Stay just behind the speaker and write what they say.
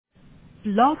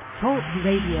Blog Talk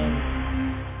Radio.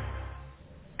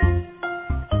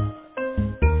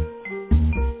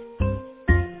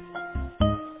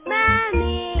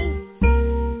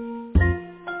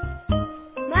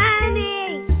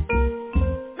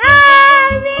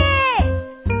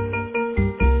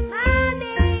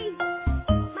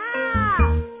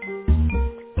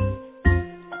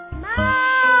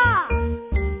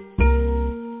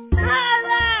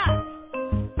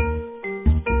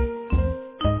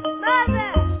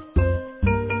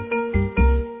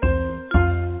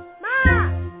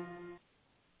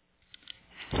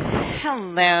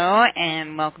 Hello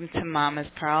and welcome to Mommas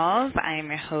Pearls. I am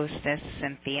your hostess,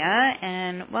 Cynthia,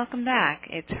 and welcome back.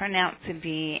 It turned out to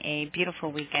be a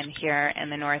beautiful weekend here in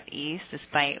the Northeast,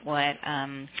 despite what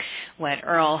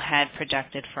Earl had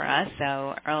projected for us.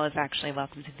 So Earl is actually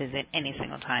welcome to visit any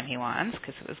single time he wants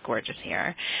because it was gorgeous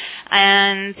here.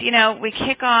 And, you know, we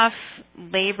kick off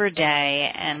Labor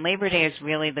Day, and Labor Day is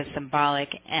really the symbolic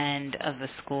end of the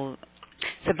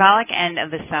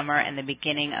summer and the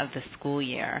beginning of the school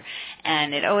year.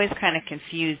 And it always kind of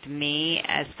confused me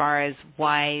as far as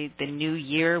why the new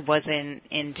year wasn't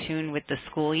in tune with the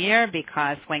school year,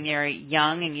 because when you're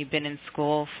young and you've been in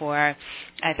school for,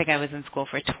 I think I was in school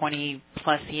for 20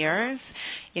 plus years,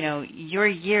 you know, your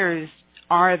years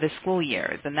are the school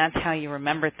years, and that's how you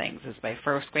remember things, is by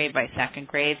first grade, by second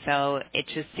grade. So it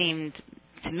just seemed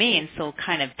to me, and still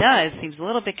kind of does, seems a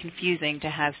little bit confusing to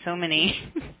have so many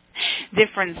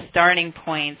different starting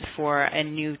points for a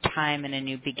new time and a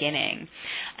new beginning.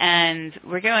 And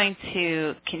we're going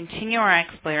to continue our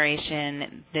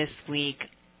exploration this week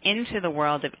into the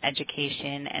world of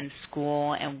education and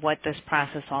school and what this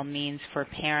process all means for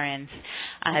parents,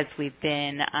 as we're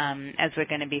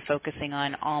going to be focusing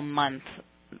on all month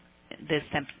this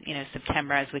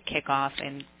September, as we kick off,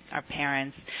 and our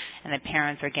parents and the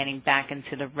parents are getting back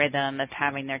into the rhythm of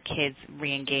having their kids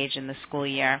re-engage in the school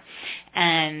year.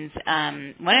 And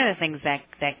one of the things that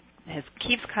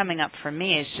keeps coming up for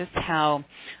me is just how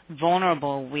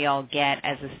vulnerable we all get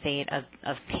as a state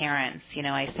of parents. You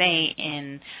know, I say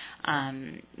in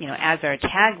as our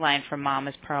tagline for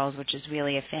Mommas Pearls, which is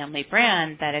really a family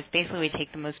brand, that it's basically we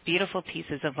take the most beautiful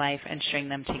pieces of life and string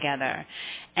them together.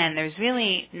 And there's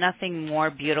really nothing more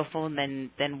beautiful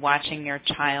than watching your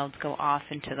child go off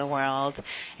into the world,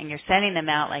 and you're sending them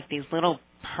out like these little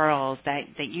pearls that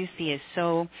you see as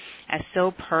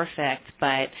so perfect,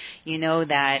 but you know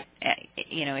that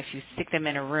if you stick them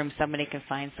in a room, somebody can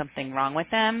find something wrong with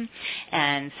them.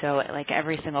 And so like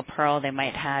every single pearl, they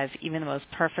might have, even the most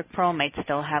perfect pearl might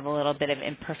still have a little bit of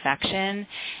imperfection.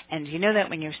 And you know that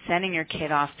when you're sending your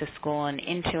kid off to school and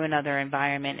into another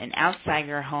environment and outside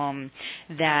your home,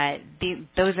 that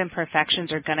those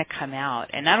imperfections are going to come out.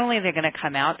 And not only are they going to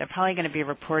come out, they're probably going to be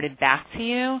reported back to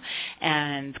you,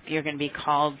 and you're going to be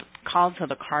called to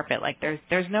the carpet. Like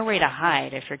there's no way to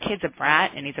hide. If your kid's a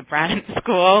brat and he's a brat in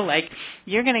school, like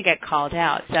you're going to get called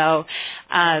out. So,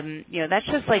 that's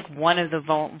just like one of the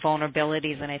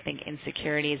vulnerabilities and I think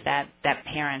insecurities that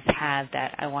parents have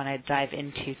that I want to dive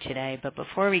into today. But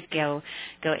before we go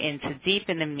into deep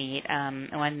in the meat, I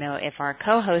want to know if our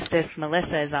co-hostess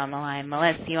Melissa is on the line.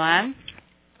 Melissa, you on?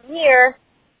 I'm here.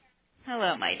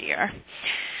 Hello, my dear.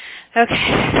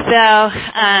 Okay, so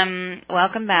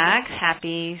welcome back.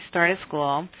 Happy start of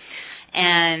school.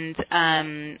 And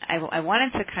I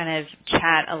wanted to kind of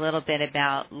chat a little bit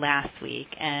about last week,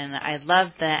 and I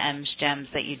loved the gems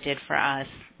that you did for us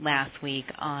last week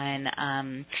on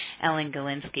Ellen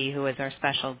Galinsky, who was our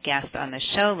special guest on the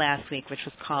show last week, which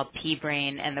was called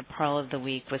P-Brain, and the Pearl of the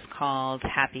Week was called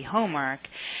Happy Homework.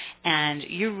 And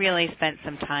you really spent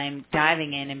some time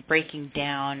diving in and breaking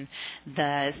down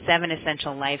the 7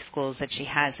 essential life skills that she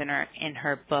has in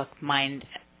her book, Mind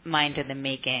in the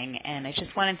Making. And I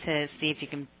just wanted to see if you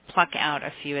can pluck out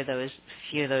a few of those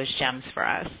gems for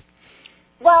us.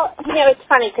 Well, it's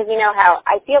funny because how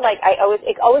I feel like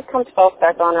it always comes full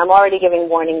circle, and I'm already giving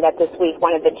warning that this week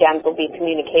one of the gems will be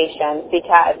communication,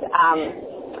 because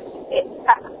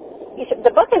the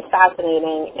book is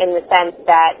fascinating in the sense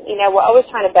that, we're always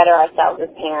trying to better ourselves as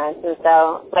parents. And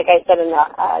so, like I said in the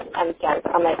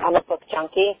I'm a book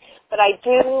junkie, but I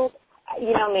do,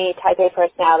 me, type A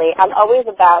personality, I'm always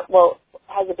about, well,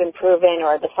 has it been proven,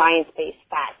 or the science-based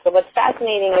facts. So what's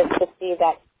fascinating is to see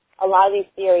that a lot of these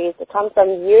theories, it comes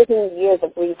from years and years of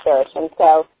research. And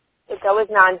so it's always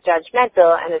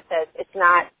non-judgmental, and it says it's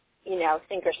not,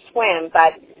 sink or swim,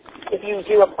 but if you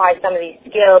do apply some of these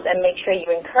skills and make sure you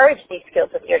encourage these skills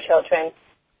with your children,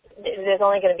 there's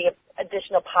only going to be an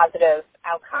additional positive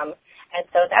outcome. And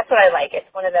so that's what I like. It's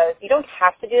one of those, you don't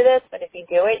have to do this, but if you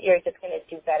do it, you're just going to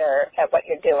do better at what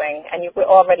you're doing, and you're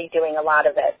already doing a lot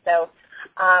of it. So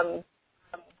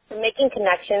making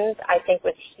connections, I think,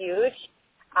 was huge.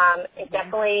 It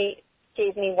definitely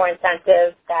gave me more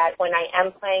incentive that when I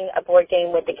am playing a board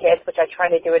game with the kids, which I try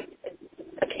to do it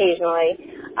occasionally,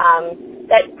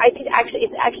 that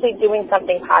it's actually doing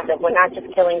something positive. We're not just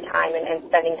killing time and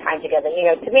spending time together. You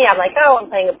know, to me, I'm like, oh, I'm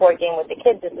playing a board game with the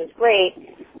kids. This is great.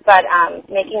 But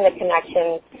making the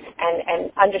connection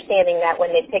and understanding that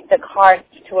when they pick the cards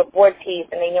to a board piece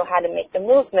and they know how to make the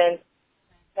movements,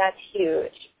 that's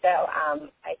huge. So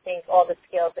I think all the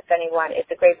skills, if anyone,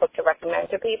 it's a great book to recommend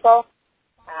to people.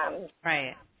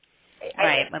 Right.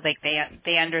 Right, like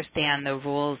they understand the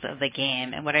rules of the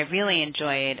game. And what I really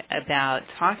enjoyed about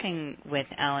talking with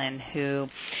Ellen, who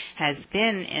has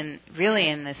been really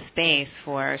in this space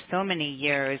for so many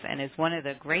years and is one of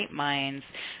the great minds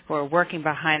who are working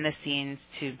behind the scenes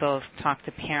to both talk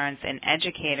to parents and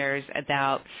educators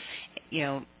about, you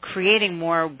know, creating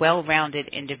more well-rounded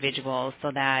individuals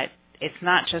so that it's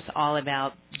not just all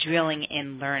about drilling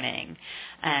in learning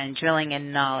and drilling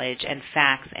in knowledge and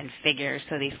facts and figures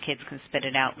so these kids can spit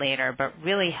it out later, but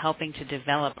really helping to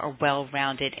develop a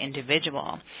well-rounded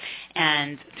individual.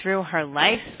 And through her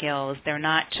life skills, they're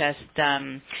not just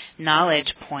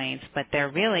knowledge points, but they're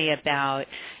really about,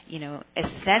 you know,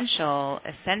 essential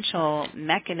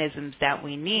mechanisms that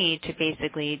we need to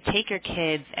basically take your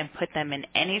kids and put them in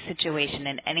any situation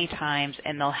at any times,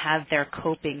 and they'll have their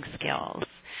coping skills.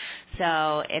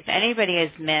 So if anybody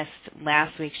has missed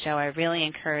last week's show, I really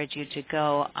encourage you to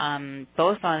go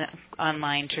both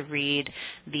online to read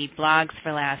the blogs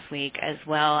for last week as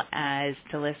well as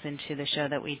to listen to the show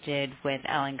that we did with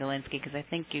Ellen Galinsky, because I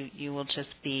think you'll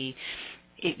just be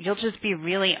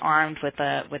really armed with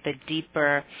a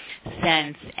deeper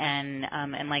sense and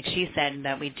like she said,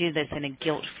 that we do this in a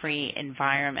guilt-free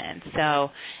environment. So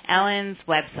Ellen's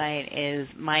website is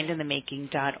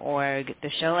mindinthemaking.org. The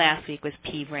show last week was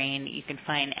P-Brain. You can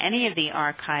find any of the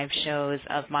archive shows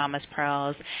of Mommas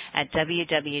Pearls at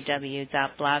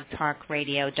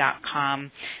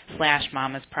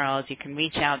www.blogtalkradio.com/mommaspearls. You can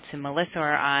reach out to Melissa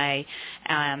or I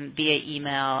via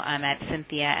email. I'm at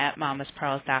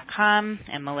cynthia@mommaspearls.com.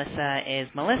 and Melissa is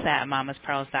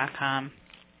melissa@mommaspearls.com.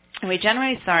 And we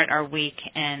generally start our week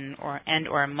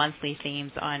or monthly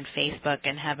themes on Facebook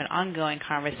and have an ongoing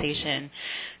conversation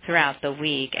throughout the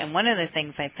week. And one of the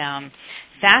things I found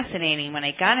fascinating when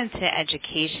I got into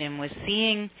education was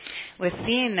seeing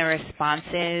the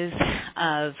responses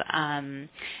of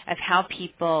how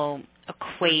people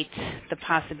equate the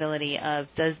possibility of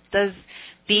does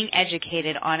being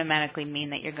educated automatically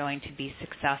mean that you're going to be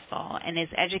successful, and is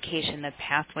education the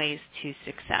pathways to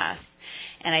success?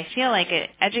 And I feel like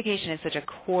education is such a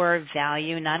core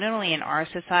value, not only in our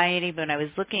society, but when I was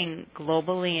looking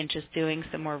globally and just doing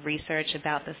some more research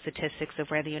about the statistics of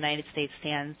where the United States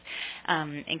stands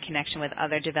in connection with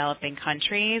other developing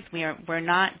countries, we're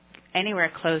not anywhere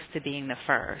close to being the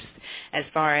first as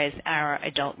far as our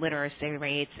adult literacy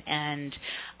rates, and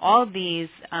all of these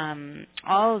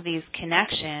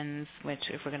connections, which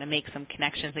if we're going to make some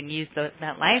connections and use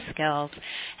that life skills,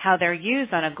 how they're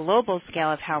used on a global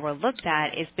scale of how we're looked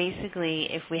at is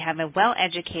basically if we have a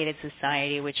well-educated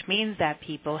society, which means that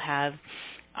people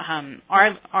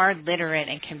are literate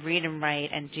and can read and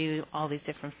write and do all these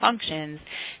different functions,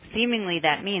 seemingly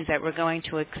that means that we're going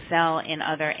to excel in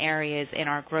other areas in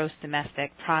our gross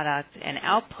domestic product, and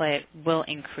output will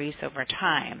increase over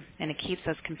time, and it keeps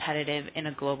us competitive in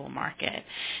a global market.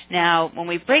 Now, when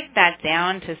we break that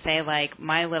down to say, like,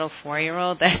 my little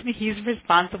 4-year-old, that he's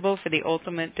responsible for the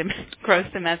ultimate gross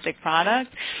domestic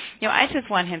product, you know, I just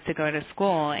want him to go to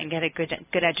school and get a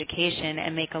good education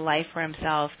and make a life for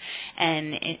himself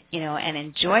and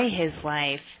enjoy his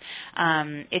life.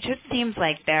 It just seems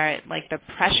like the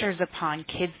pressures upon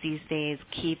kids these days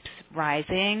keeps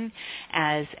rising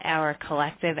as our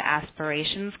collective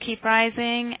aspirations keep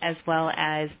rising, as well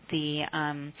as the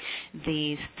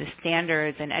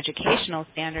standards and educational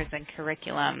standards and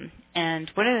curriculum. And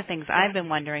one of the things I've been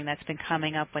wondering that's been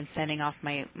coming up when sending off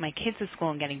my kids to school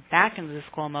and getting back into the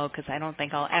school mode, because I don't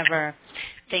think I'll ever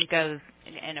think of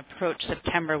and approach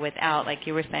September without, like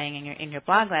you were saying in your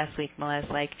blog last week,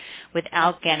 Melissa, like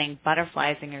without getting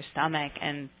butterflies in your stomach.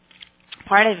 And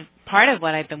part of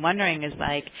what I've been wondering is,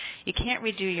 like, you can't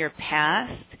redo your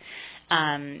past,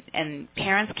 and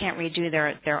parents can't redo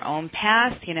their own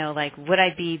past. You know, like, would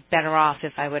I be better off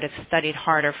if I would have studied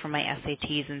harder for my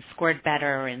SATs and scored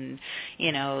better and,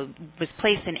 you know, was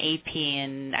placed in AP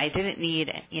and I didn't need,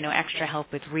 you know, extra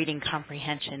help with reading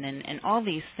comprehension and all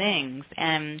these things?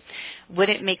 And would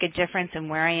it make a difference in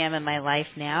where I am in my life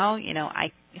now? You know,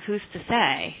 who's to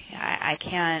say? I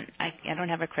can't. I don't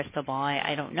have a crystal ball.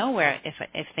 I don't know where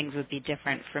if things would be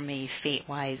different for me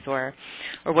fate-wise or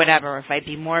whatever. If I'd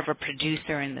be more of a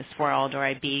producer in this world, or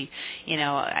I'd be,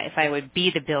 if I would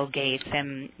be the Bill Gates.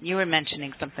 And you were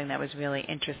mentioning something that was really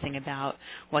interesting about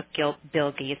what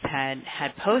Bill Gates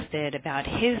had posted about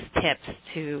his tips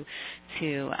to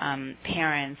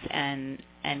parents and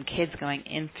kids going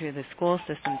in through the school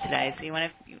system today. So you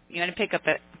want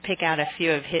to pick out a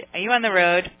few of his. Are you on the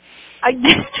road? Are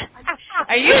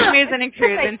you schmoozing and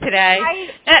cruising today?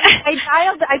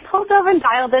 I pulled over and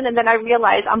dialed in, and then I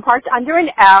realized I'm parked under an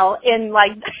L in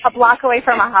like a block away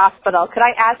from a hospital. Could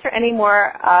I ask for any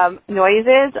more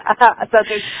noises? So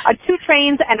there's 2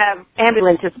 trains and an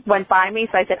ambulance just went by me.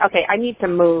 So I said, okay, I need to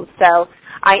move. So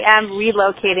I am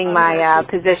relocating my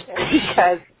position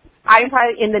because I'm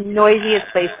probably in the noisiest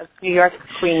place of New York,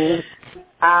 Queens.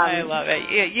 I love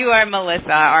it. You are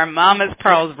Melissa, our Mommas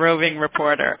Pearls roving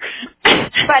reporter.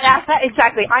 But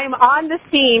exactly, I am on the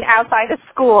scene outside of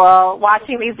school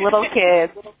watching these little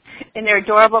kids in their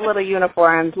adorable little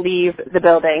uniforms leave the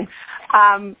building.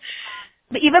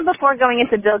 But even before going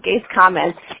into Bill Gates'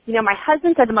 comments, my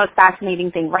husband said the most fascinating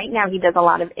thing. Right now he does a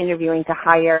lot of interviewing to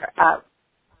hire,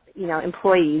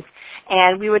 employees.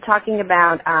 And we were talking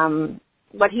about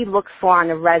what he looks for on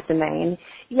a resume. And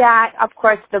yeah, of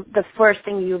course, the first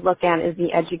thing you look at is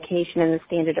the education and the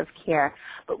standard of care.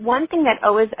 But one thing that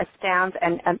always astounds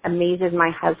and amazes my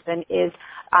husband is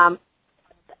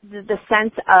the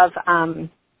sense of,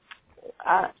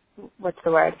 what's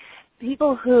the word?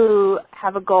 People who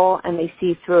have a goal and they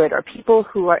see through it, or people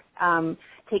who are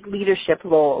take leadership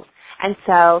roles. And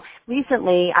so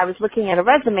recently I was looking at a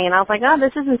resume and I was like, oh,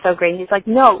 this isn't so great. And he's like,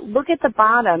 no, look at the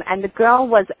bottom. And the girl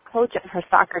was a coach of her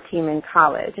soccer team in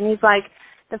college. And he's like,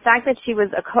 the fact that she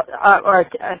was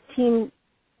a team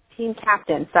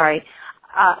captain,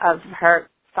 of her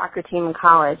soccer team in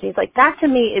college. He's like, that to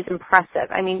me is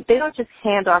impressive. I mean, they don't just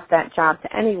hand off that job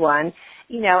to anyone,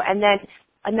 and then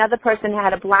another person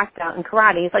had a black belt in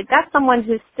karate. He's like, that's someone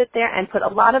who sit there and put a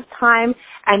lot of time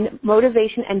and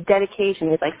motivation and dedication.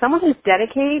 He's like, someone who's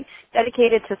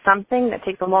dedicated to something that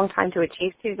takes a long time to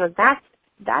achieve to. He goes, that's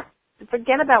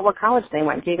forget about what college they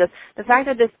went to. He goes, the fact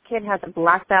that this kid has a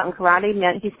black belt in karate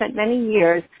meant he spent many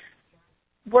years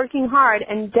working hard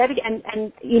and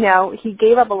he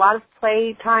gave up a lot of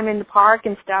play time in the park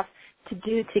and stuff to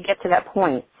get to that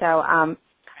point. So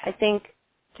I think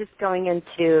just going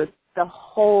into the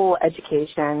whole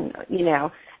education,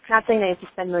 not saying that you have to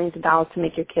spend millions of dollars to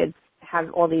make your kids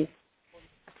have all these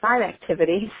side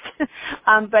activities,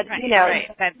 but right.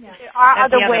 That's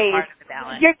other the ways. Part of the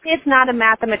balance. Your kid's not a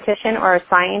mathematician or a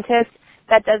scientist.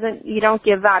 You don't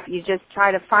give up. You just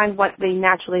try to find what they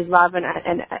naturally love and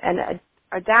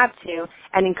adapt to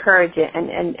and encourage it and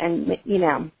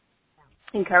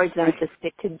encourage them to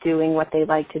stick to doing what they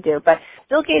like to do. But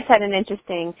Bill Gates had an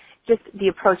interesting, just the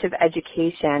approach of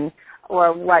education,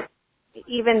 or what,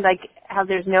 even like how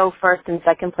there's no first and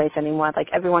second place anymore. Like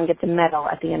everyone gets a medal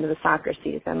at the end of the soccer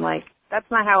season. Like that's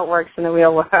not how it works in the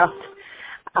real world.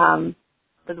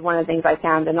 Was one of the things I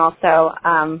found. And also,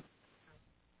 I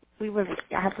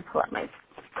have to pull up my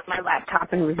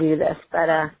laptop and review this, but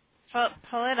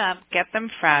Pull it up, get them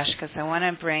fresh, because I want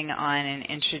to bring on and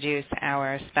introduce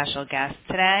our special guest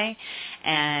today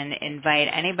and invite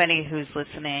anybody who's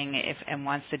listening and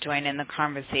wants to join in the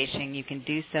conversation. You can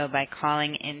do so by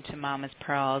calling into Mommas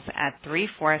Pearls at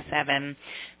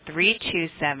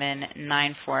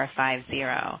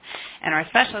 347-327-9450. And our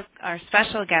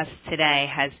special guest today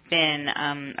has been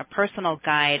a personal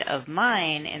guide of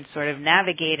mine in sort of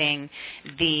navigating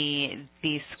the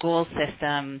school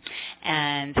system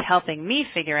and helping me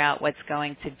figure out what's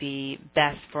going to be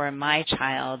best for my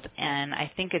child. And I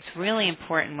think it's really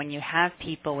important when you have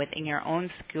people within your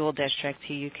own school district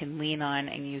who you can lean on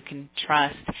and you can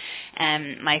trust.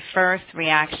 And my first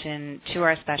reaction to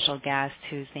our special guest,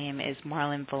 whose name is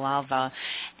Marlon Villalva,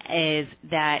 is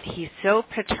that he's so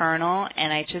paternal,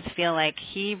 and I just feel like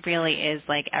he really is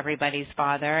like everybody's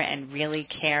father and really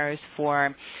cares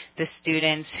for the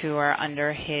students who are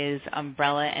under his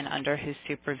umbrella and under his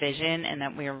supervision, and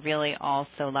that we're really all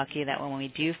so lucky that when we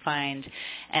do find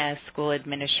a school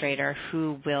administrator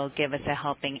who will give us a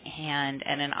helping hand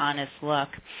and an honest look.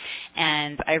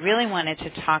 And I really wanted to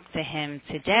talk to him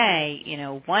today,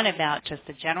 one about just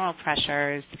the general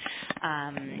pressures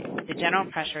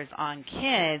on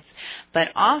kids, but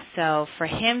also for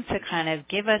him to kind of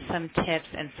give us some tips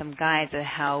and some guides of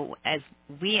how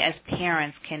we as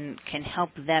parents can help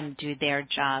them do their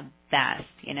job best.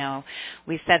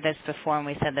 We said this before, and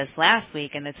we said this last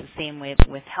week, and it's the same with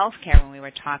healthcare when we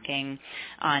were talking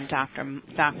on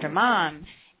Dr. Mom,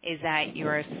 is that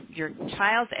your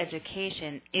child's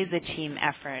education is a team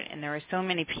effort, and there are so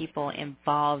many people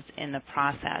involved in the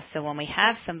process. So when we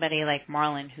have somebody like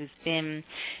Marlon, who's been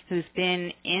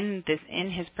in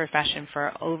his profession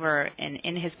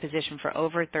in his position for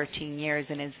over 13 years,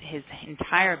 and his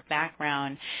entire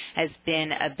background has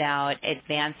been about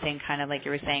advancing, kind of like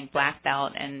you were saying, black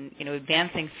belt, and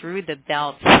advancing through the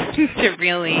belt to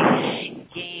really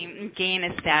gain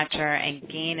a stature and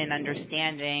gain an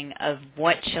understanding of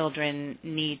what children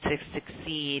need to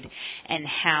succeed and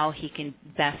how he can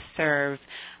best serve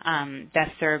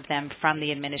them from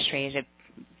the administrative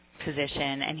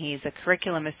position. And he's a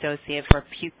curriculum associate for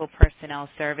pupil personnel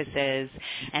services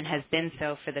and has been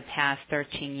so for the past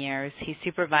 13 years. He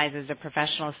supervises a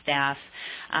professional staff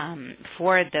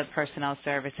for the personnel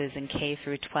services in K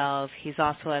through 12. He's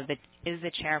also is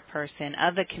the chairperson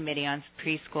of the Committee on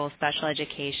Preschool Special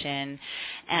Education,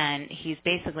 and he's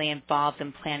basically involved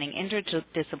in planning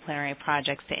interdisciplinary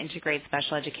projects to integrate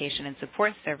special education and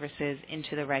support services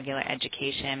into the regular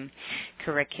education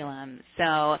curriculum. So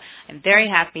I'm very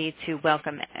happy to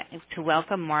welcome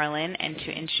Marlon and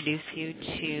to introduce you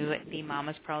to the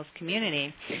Mommas Pearls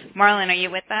community. Marlon, are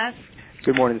you with us?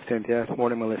 Good morning, Cynthia. Good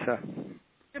morning, Melissa.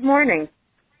 Good morning.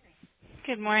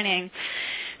 Good morning.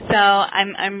 So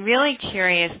I'm really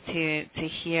curious to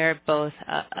hear both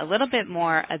a little bit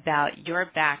more about your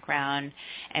background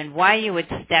and why you would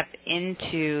step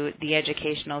into the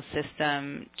educational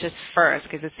system just first,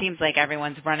 because it seems like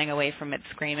everyone's running away from it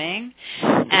screaming,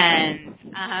 and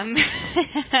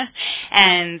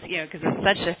and because it's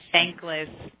such a thankless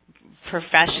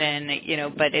profession,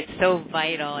 but it's so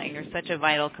vital, and you're such a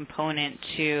vital component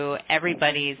to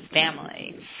everybody's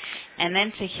family. And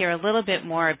then to hear a little bit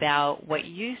more about what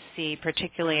you see,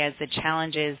 particularly as the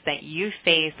challenges that you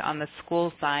face on the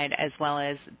school side, as well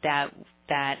as that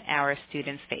our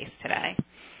students face today.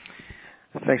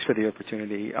 Thanks for the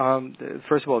opportunity.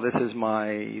 First of all, this is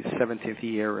my 17th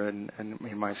year in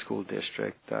my school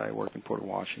district. I work in Port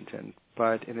Washington.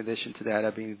 But in addition to that,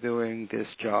 I've been doing this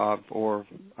job, or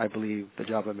I believe the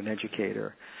job of an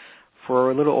educator, for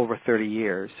a little over 30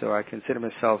 years. So I consider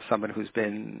myself someone who's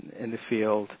been in the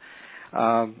field.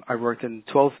 I worked in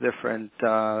 12 different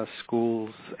schools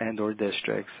and or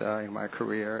districts in my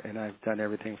career, and I've done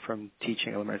everything from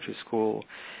teaching elementary school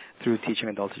through teaching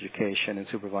adult education and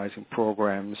supervising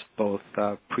programs, both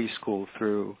preschool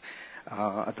through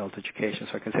adult education.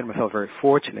 So I consider myself very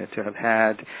fortunate to have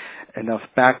had enough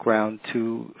background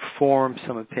to form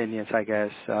some opinions, I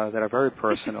guess, that are very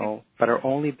personal, but are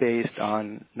only based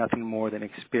on nothing more than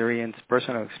experience,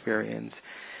 personal experience.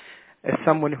 As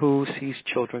someone who sees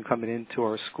children coming into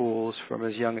our schools from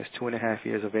as young as 2.5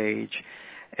 years of age,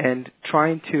 and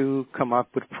trying to come up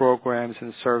with programs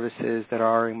and services that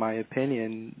are, in my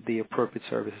opinion, the appropriate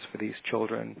services for these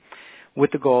children,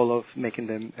 with the goal of making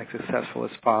them as successful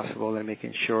as possible and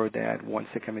making sure that once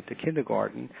they come into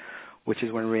kindergarten, which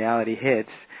is when reality hits,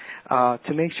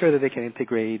 to make sure that they can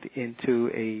integrate into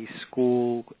a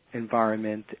school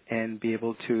environment and be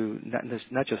able to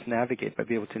not just navigate, but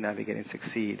be able to navigate and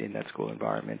succeed in that school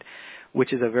environment,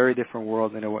 which is a very different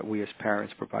world than what we as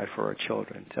parents provide for our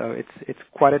children. So it's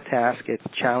quite a task. It's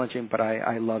challenging, but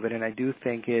I love it, and I do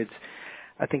think it's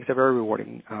a very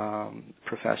rewarding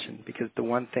profession, because the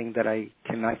one thing that I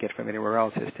cannot get from anywhere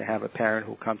else is to have a parent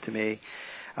who come to me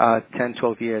 10,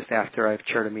 12 years after I've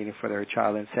chaired a meeting for their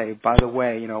child and say, by the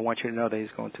way, I want you to know that he's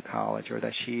going to college, or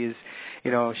that she's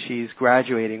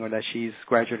graduating, or that she's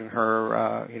graduating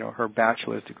her, her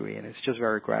bachelor's degree. And it's just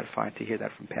very gratifying to hear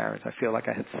that from parents. I feel like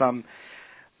I had some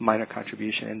minor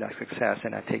contribution in that success,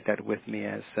 and I take that with me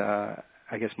as,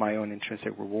 I guess, my own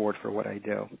intrinsic reward for what I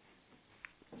do.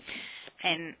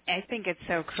 And I think it's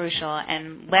so crucial.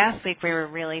 And last week we were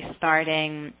really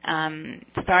starting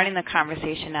the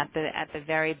conversation at the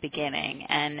very beginning.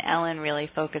 And Ellen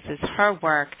really focuses her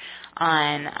work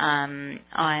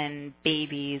on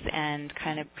babies and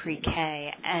kind of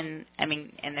pre-K. And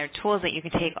and there are tools that you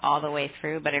can take all the way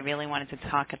through. But I really wanted to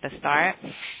talk at the start.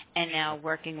 And now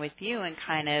working with you and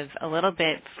kind of a little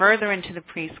bit further into the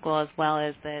preschool, as well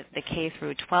as the K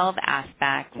through 12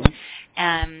 aspect.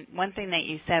 And one thing that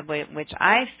you said, which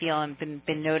I feel and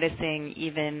been noticing,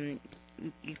 even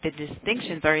the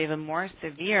distinctions are even more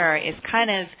severe, is kind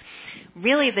of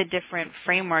really the different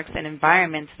frameworks and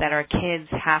environments that our kids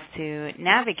have to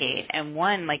navigate. And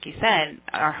one, like you said,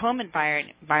 our home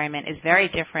environment is very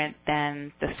different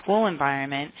than the school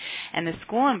environment. And the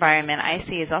school environment, I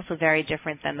see, is also very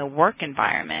different than the work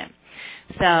environment.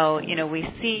 So, we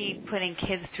see putting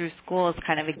kids through school as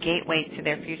kind of a gateway to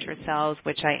their future selves,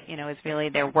 which is really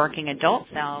their working adult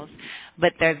selves,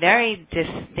 but they're very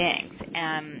distinct.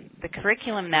 And the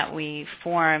curriculum that we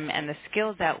form and the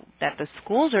skills that the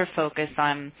schools are focused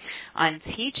on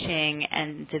teaching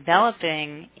and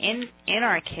developing in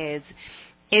our kids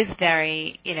is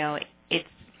very,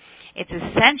 it's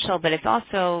essential, but it's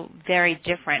also very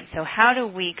different. So how do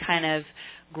we kind of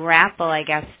grapple, I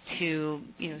guess, to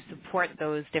support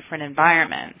those different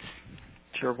environments?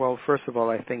 Sure. Well, first of all,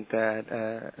 I think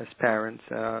that as parents,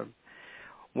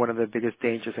 one of the biggest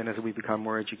dangers, and as we become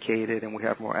more educated and we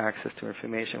have more access to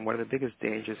information, one of the biggest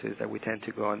dangers is that we tend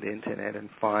to go on the internet and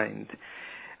find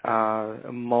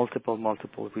multiple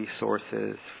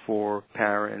resources for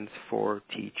parents, for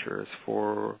teachers,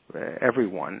 for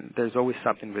everyone. There's always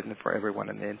something written for everyone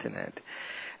on the internet.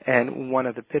 And one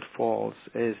of the pitfalls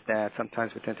is that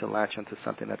sometimes we tend to latch onto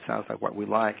something that sounds like what we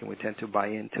like, and we tend to buy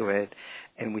into it,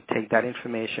 and we take that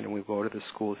information and we go to the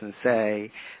schools and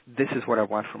say, this is what I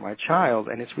want for my child,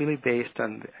 and it's really based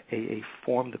on a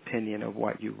formed opinion of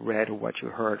what you read or what you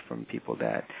heard from people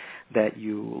that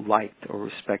you liked or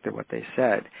respected what they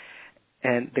said.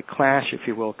 And the clash, if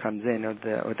you will, comes in,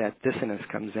 or that dissonance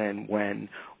comes in when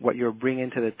what you're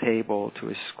bringing to the table, to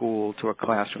a school, to a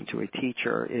classroom, to a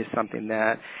teacher, is something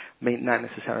that may not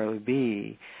necessarily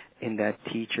be in that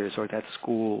teacher's or that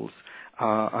school's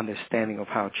understanding of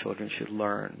how children should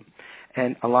learn.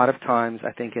 And a lot of times,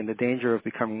 I think, in the danger of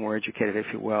becoming more educated, if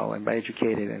you will, and by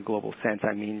educated in a global sense,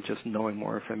 I mean just knowing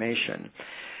more information,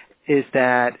 is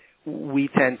that we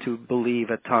tend to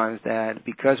believe at times that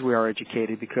because we are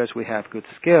educated, because we have good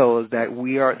skills, that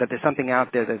there's something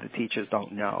out there that the teachers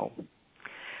don't know.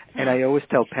 And I always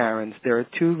tell parents there are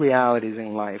two realities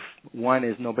in life. One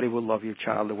is nobody will love your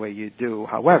child the way you do.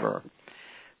 However,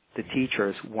 the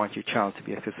teachers want your child to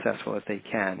be as successful as they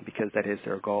can because that is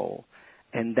their goal.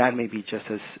 And that may be just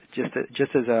as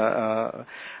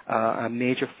a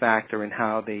major factor in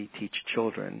how they teach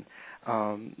children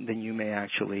than you may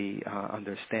actually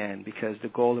understand, because the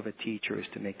goal of a teacher is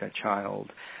to make that child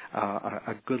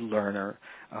a good learner,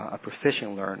 a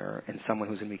proficient learner, and someone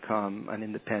who's going to become an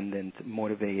independent,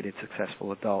 motivated,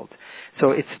 successful adult.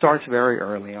 So it starts very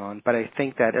early on, but I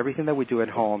think that everything that we do at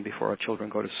home before our children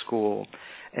go to school,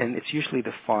 and it's usually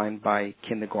defined by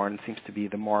kindergarten, seems to be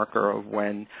the marker of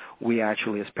when we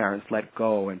actually as parents let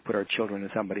go and put our children in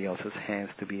somebody else's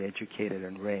hands to be educated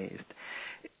and raised.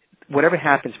 Whatever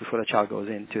happens before the child goes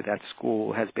into that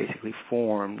school has basically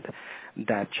formed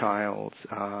that child's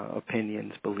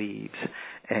opinions, beliefs,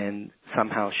 and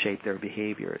somehow shaped their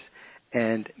behaviors.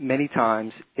 And many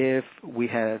times, if we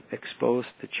have exposed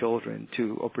the children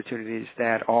to opportunities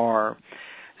that are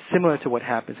similar to what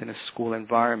happens in a school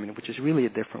environment, which is really a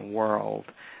different world,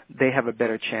 they have a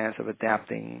better chance of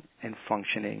adapting and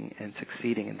functioning and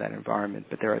succeeding in that environment.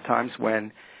 But there are times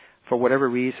when, for whatever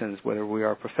reasons, whether we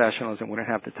are professionals and we don't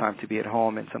have the time to be at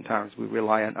home, and sometimes we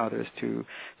rely on others to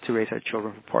raise our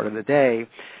children for part of the day,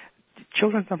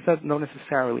 children sometimes don't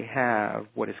necessarily have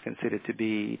what is considered to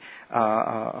be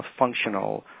a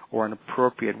functional or an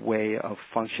appropriate way of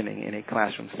functioning in a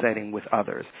classroom setting with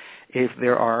others. If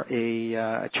there are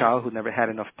a child who never had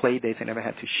enough play dates, and never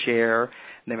had to share,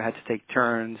 never had to take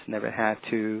turns, never had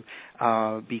to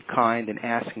be kind and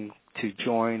asking to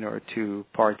join or to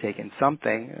partake in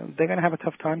something, they're going to have a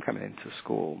tough time coming into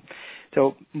school.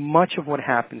 So much of what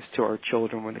happens to our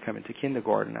children when they come into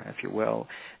kindergarten, if you will,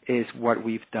 is what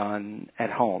we've done at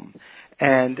home.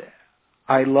 And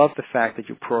I love the fact that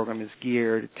your program is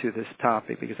geared to this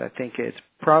topic, because I think it's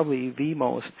probably the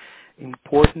most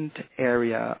important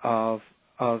area of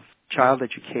child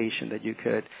education that you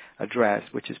could address,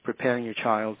 which is preparing your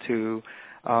child to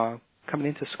coming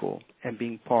into school and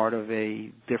being part of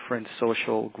a different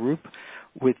social group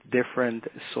with different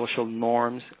social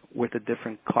norms, with a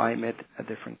different climate, a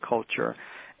different culture,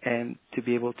 and to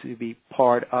be able to be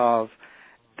part of,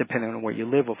 depending on where you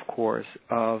live, of course,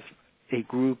 of a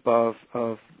group of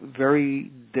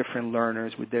very different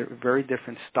learners with very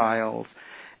different styles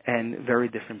and very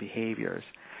different behaviors.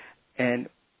 And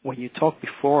when you talked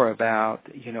before about,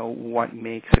 what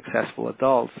makes successful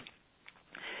adults,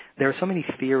 there are so many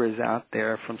theories out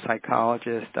there from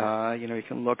psychologists. You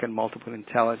can look at multiple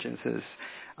intelligences,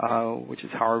 which is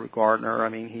Howard Gardner. I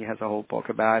mean, he has a whole book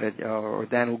about it, or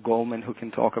Daniel Goleman, who can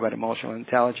talk about emotional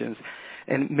intelligence.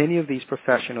 And many of these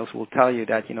professionals will tell you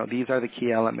that, these are the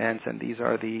key elements and these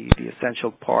are the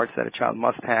essential parts that a child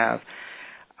must have.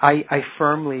 I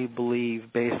firmly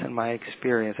believe, based on my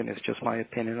experience, and it's just my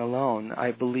opinion alone,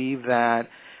 I believe that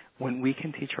when we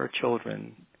can teach our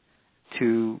children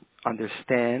to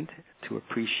understand, to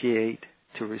appreciate,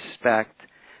 to respect,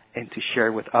 and to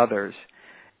share with others,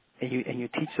 and you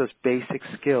teach those basic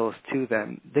skills to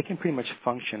them, they can pretty much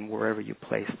function wherever you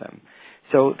place them.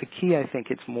 So the key, I think,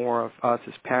 it's more of us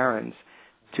as parents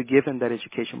to give them that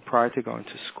education prior to going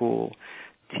to school,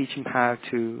 teach them how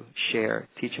to share,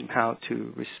 teach them how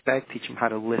to respect, teach them how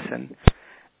to listen,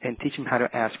 and teach them how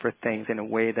to ask for things in a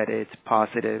way that it's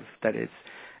positive, that it's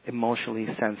emotionally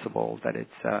sensible, that it's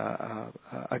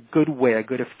a good way, a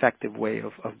good effective way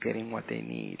of getting what they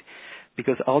need.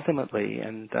 Because ultimately,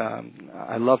 and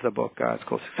I love the book, it's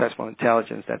called Successful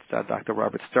Intelligence, that's Dr.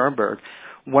 Robert Sternberg.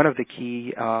 One of the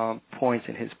key points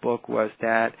in his book was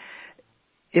that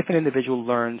if an individual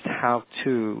learns how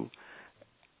to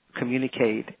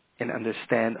communicate and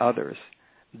understand others,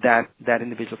 that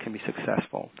individual can be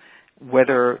successful.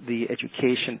 Whether the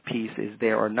education piece is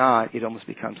there or not, it almost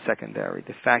becomes secondary.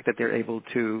 The fact that they're able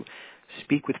to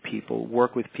speak with people,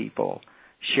 work with people,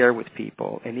 share with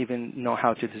people, and even know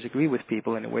how to disagree with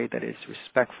people in a way that is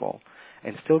respectful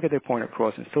and still get their point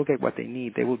across and still get what they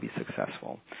need, they will be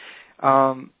successful.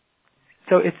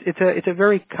 So it's a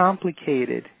very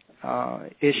complicated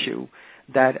issue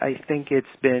that I think it's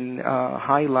been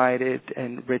highlighted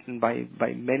and written by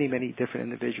many, many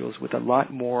different individuals with a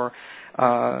lot more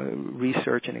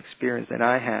research and experience than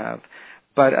I have.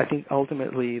 But I think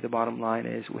ultimately the bottom line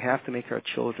is we have to make our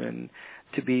children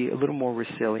to be a little more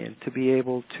resilient, to be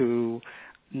able to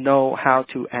know how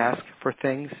to ask for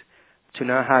things, to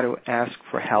know how to ask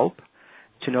for help,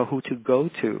 to know who to go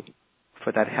to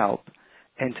for that help,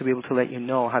 and to be able to let you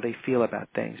know how they feel about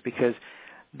things. Because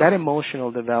that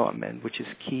emotional development, which is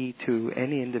key to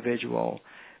any individual,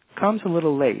 comes a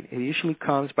little late. It usually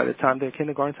comes by the time they're in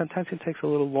kindergarten. Sometimes it takes a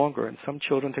little longer, and some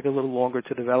children take a little longer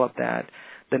to develop that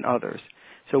than others.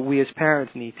 So we as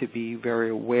parents need to be very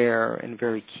aware and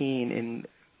very keen in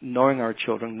knowing our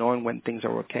children, knowing when things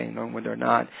are okay, knowing when they're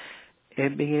not,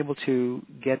 and being able to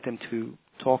get them to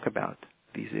talk about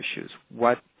these issues.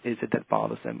 What is it that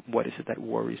bothers them? What is it that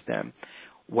worries them?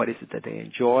 What is it that they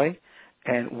enjoy?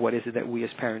 And what is it that we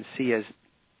as parents see as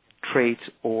traits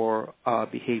or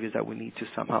behaviors that we need to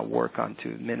somehow work on to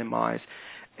minimize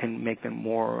and make them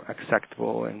more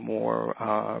acceptable and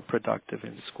more productive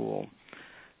in school?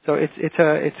 So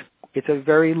it's a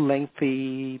very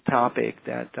lengthy topic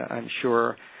that I'm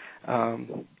sure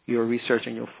you're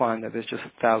researching. You'll find that there's just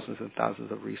thousands and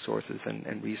thousands of resources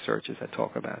and researchers that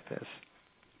talk about this.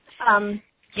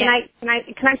 Can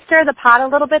I stir the pot a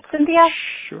little bit, Cynthia?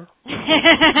 Sure.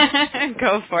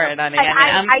 Go for it, honey.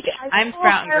 I'm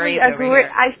sprouting grapes over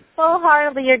here. I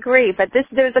full-heartedly agree, but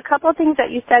there's a couple of things that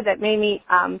you said that made me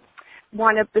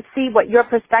want to see what your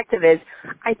perspective is.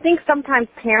 I think sometimes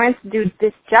parents do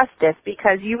this justice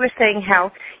because you were saying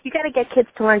how you got to get kids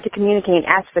to learn to communicate and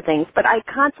ask for things, but I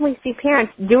constantly see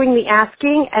parents doing the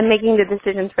asking and making the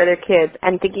decisions for their kids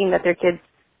and thinking that their kids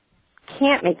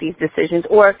can't make these decisions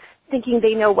or thinking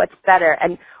they know what's better.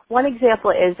 And one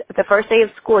example is the first day of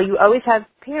school, you always have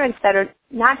parents that are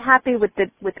not happy with the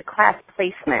class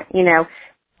placement, you know.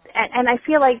 And I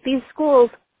feel like these schools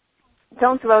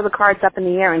don't throw the cards up in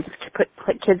the air and just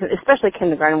put kids, especially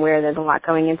kindergarten where there's a lot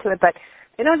going into it, but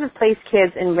they don't just place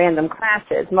kids in random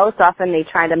classes. Most often they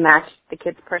try to match the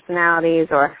kids' personalities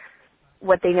or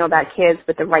what they know about kids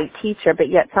with the right teacher, but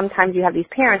yet sometimes you have these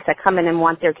parents that come in and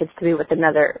want their kids to be with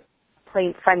another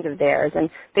friend of theirs, and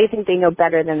they think they know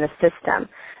better than the system.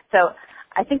 So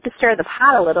I think to stir the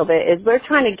pot a little bit is we're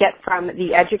trying to get from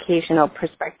the educational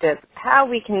perspective how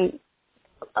we can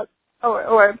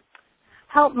or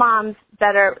help moms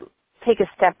better take a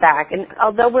step back. And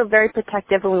although we're very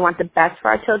protective and we want the best for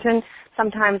our children,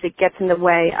 sometimes it gets in the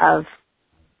way of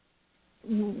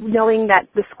knowing that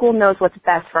the school knows what's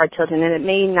best for our children, and it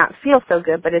may not feel so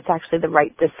good, but it's actually the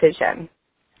right decision.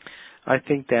 I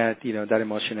think that, that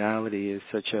emotionality is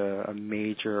such a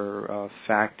major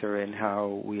factor in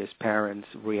how we as parents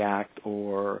react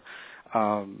or,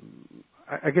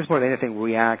 I guess more than anything,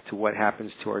 react to what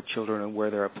happens to our children and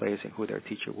where they're placed and who their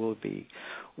teacher will be.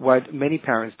 What many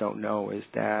parents don't know is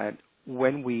that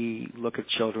when we look at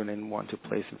children and want to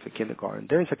place them for kindergarten,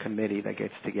 there's a committee that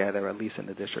gets together, at least in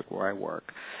the district where I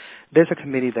work. There's a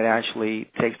committee that actually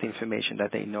takes the information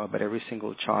that they know about every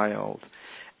single child,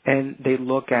 and they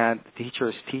look at the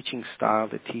teacher's teaching style,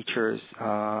 the teacher's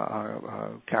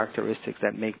characteristics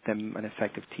that make them an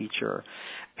effective teacher.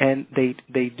 And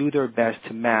they do their best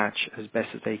to match as best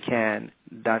as they can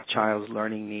that child's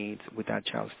learning needs with that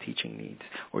child's teaching needs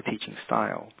or teaching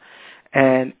style.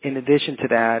 And in addition to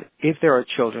that, if there are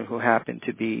children who happen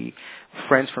to be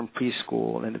friends from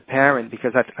preschool and the parent,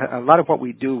 because a lot of what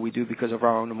we do because of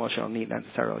our own emotional need, not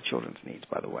necessarily our children's needs,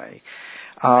 by the way.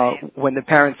 When the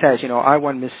parent says, I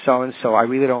want Miss So-and-so, I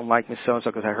really don't like Miss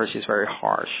So-and-so because I heard she's very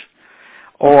harsh.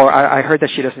 Or I heard that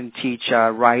she doesn't teach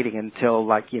writing until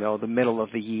the middle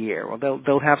of the year. Well,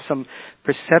 they'll have some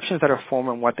perceptions that are formed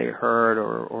on what they heard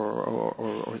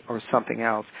or something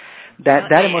else.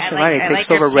 That emotionality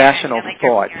takes over rational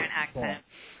thought.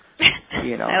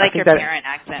 I like your parent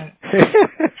accent.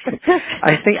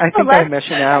 I think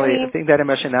that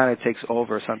emotionality takes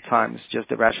over sometimes, just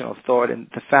the rational thought, and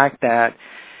the fact that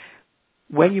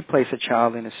when you place a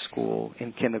child in a school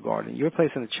in kindergarten, you're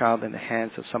placing the child in the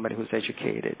hands of somebody who's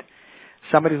educated,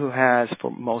 somebody who has, for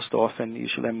most often,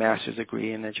 usually a master's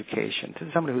degree in education,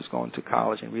 to somebody who's going to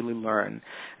college and really learn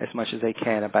as much as they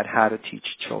can about how to teach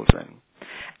children.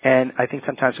 And I think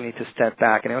sometimes we need to step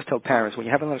back. And I always tell parents, when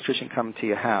you have an electrician come to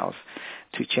your house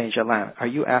to change a lamp, are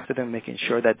you after them making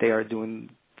sure that they are doing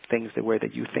things the way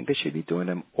that you think they should be doing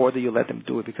them, or do you let them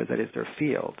do it because that is their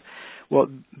field? Well,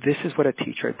 this is what a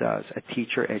teacher does. A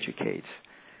teacher educates.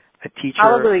 A teacher.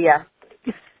 Hallelujah.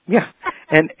 Yeah.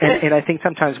 And I think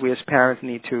sometimes we as parents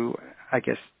need to,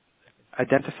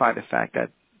 identify the fact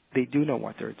that they do know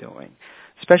what they're doing,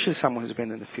 especially someone who's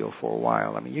been in the field for a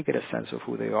while. I mean, you get a sense of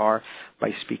who they are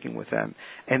by speaking with them.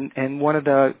 And one of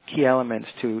the key elements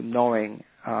to knowing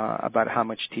about how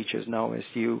much teachers know is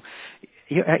you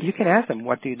can ask them,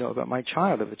 what do you know about my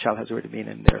child, if the child has already been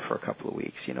in there for a couple of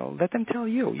weeks. Let them tell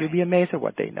you. You'll be amazed at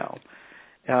what they know.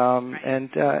 And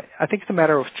I think it's a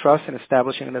matter of trust and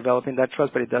establishing and developing that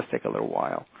trust, but it does take a little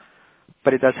while.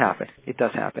 But it does happen. It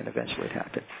does happen. Eventually it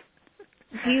happens.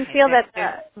 Do you feel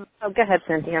that go ahead,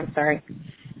 Cynthia. I'm sorry.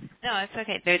 No, it's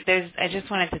okay. I just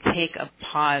wanted to take a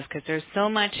pause because there's so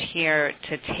much here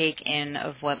to take in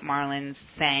of what Marlon's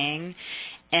saying.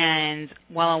 And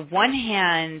while on one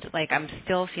hand, I'm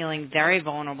still feeling very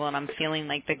vulnerable and I'm feeling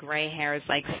like the gray hair is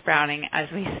sprouting as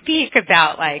we speak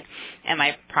about am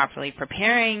I properly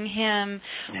preparing him?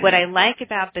 What I like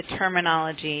about the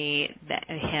terminology that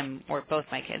him or both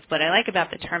my kids, what I like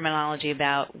about the terminology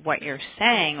about what you're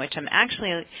saying, which I'm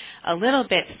actually a little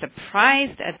bit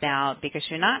surprised about because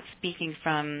you're not speaking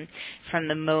from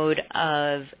the mode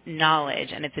of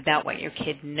knowledge, and it's about what your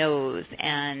kid knows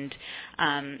and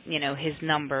his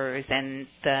numbers and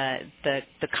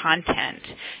the content.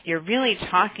 You're really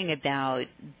talking about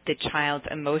the child's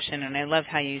emotion, and I love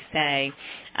how you say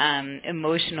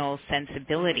emotional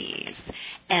sensibilities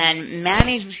and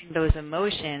managing those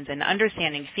emotions and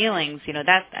understanding feelings.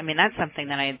 That's something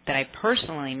that I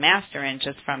personally master in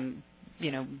just from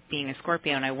being a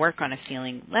Scorpio, and I work on a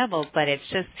feeling level. But it's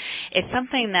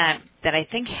something that I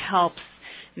think helps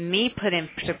me put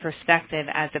into perspective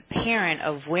as a parent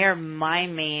of where my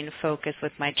main focus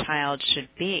with my child should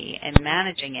be and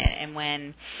managing it, and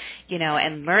when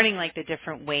and learning the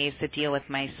different ways to deal with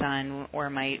my son or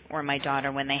my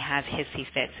daughter when they have hissy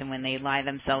fits and when they lie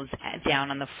themselves down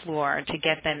on the floor, to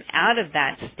get them out of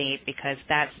that state, because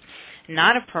that's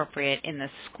not appropriate in the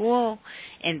school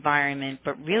environment,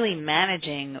 but really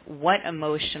managing what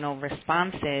emotional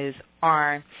responses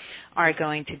are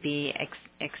going to be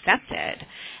accepted,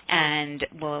 and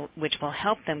which will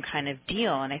help them kind of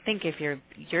deal. And I think if you're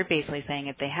basically saying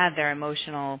if they have their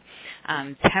emotional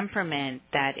temperament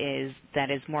that is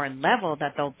more level,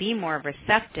 that they'll be more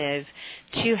receptive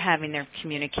to having their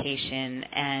communication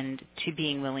and to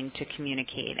being willing to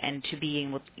communicate and to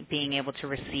being able to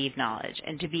receive knowledge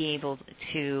and to be able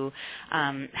to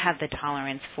have the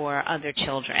tolerance for other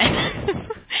children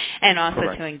and also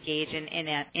to engage in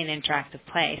interactive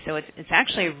play. So it's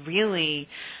actually really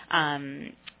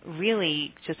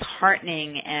just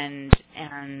heartening and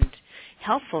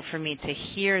helpful for me to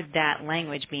hear that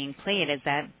language being played, is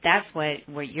that's what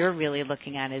you're really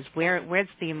looking at, is where's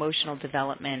the emotional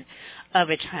development of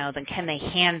a child, and can they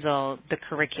handle the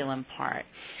curriculum part.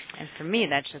 And for me,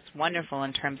 that's just wonderful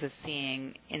in terms of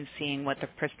seeing what the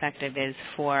perspective is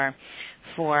for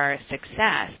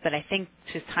success. But I think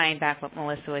just tying back what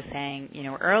Melissa was saying,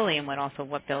 early, and what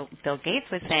Bill Gates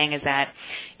was saying, is that,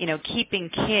 keeping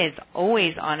kids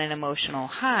always on an emotional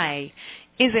high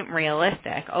isn't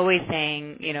realistic. Always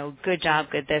saying, good job,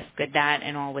 good this, good that,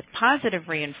 and all with positive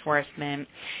reinforcement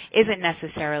isn't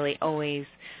necessarily always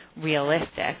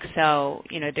realistic. So,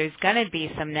 there's going to be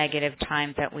some negative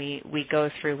times that we go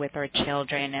through with our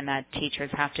children and that teachers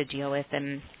have to deal with.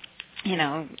 And,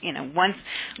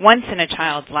 once in a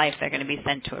child's life, they're going to be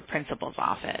sent to a principal's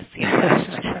office.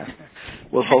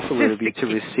 Well, hopefully it'll be to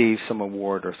receive some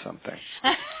award or something.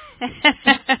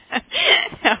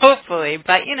 Hopefully,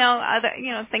 but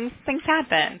things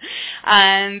happen,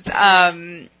 and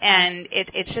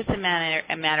it's just a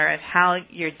matter of how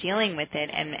you're dealing with it,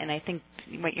 and I think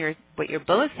what you're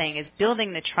both saying is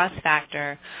building the trust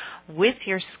factor with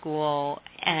your school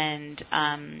and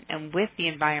with the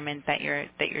environment that your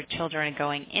children are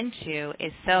going into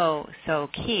is so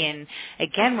key. And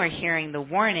again, we're hearing the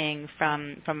warning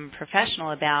from a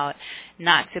professional about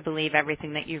not to believe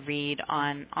everything that you read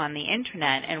on the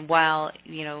internet. And while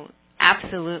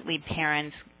absolutely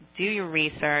parents, do your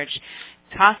research,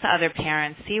 talk to other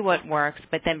parents, see what works,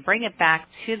 but then bring it back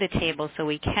to the table so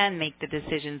we can make the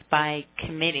decisions by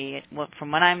committee.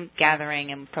 From what I'm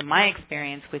gathering and from my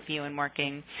experience with you and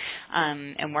working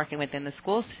within the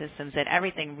school systems, that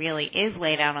everything really is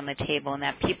laid out on the table and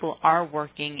that people are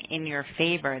working in your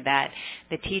favor, that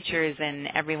the teachers and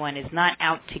everyone is not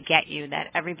out to get you, that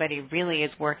everybody really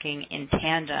is working in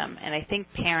tandem. And I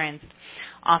think parents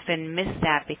often miss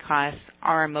that because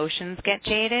our emotions get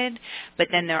jaded, but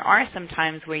then there are some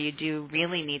times where you do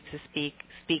really need to speak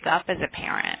up as a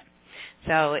parent.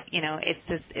 So it's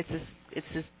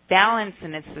this balance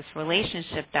and it's this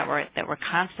relationship that we're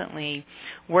constantly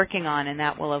working on, and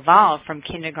that will evolve from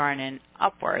kindergarten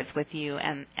upwards with you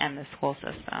and the school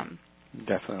system.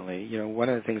 Definitely. One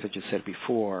of the things that you said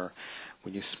before,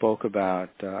 when you spoke about,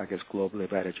 globally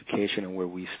about education and where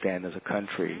we stand as a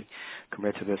country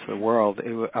compared to the rest of the world,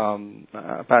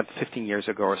 about 15 years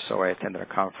ago or so, I attended a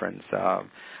conference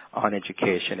on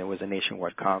education. It was a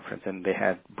nationwide conference, and they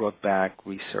had brought back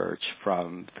research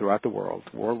from throughout the world,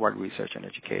 worldwide research on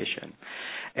education.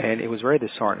 And it was very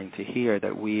disheartening to hear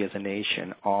that we as a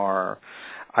nation are,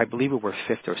 I believe we were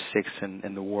fifth or sixth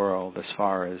in the world as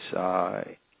far as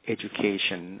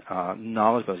education,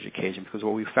 knowledge about education, because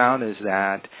what we found is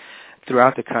that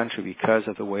throughout the country, because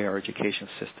of the way our education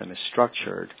system is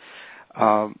structured,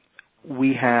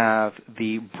 we have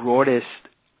the broadest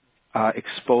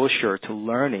exposure to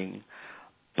learning,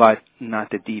 but not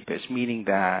the deepest, meaning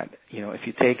that, if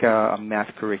you take a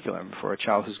math curriculum for a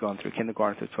child who's gone through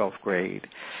kindergarten to 12th grade,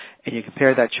 and you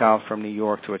compare that child from New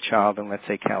York to a child in, let's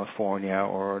say, California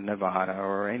or Nevada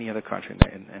or any other country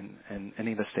in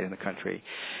any other state in the country,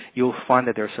 you'll find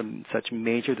that there are some such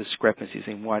major discrepancies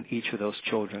in what each of those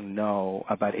children know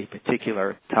about a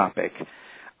particular topic,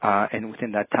 and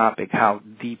within that topic, how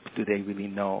deep do they really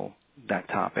know that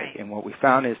topic. And what we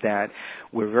found is that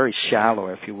we're very shallow,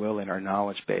 if you will, in our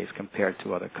knowledge base compared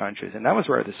to other countries. And that was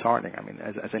very disheartening. I mean,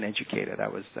 as an educator,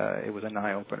 it was an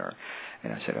eye-opener.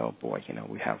 And I said, oh boy,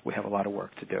 we have a lot of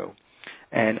work to do.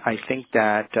 And I think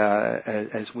that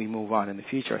as we move on in the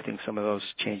future, I think some of those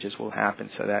changes will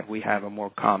happen so that we have a more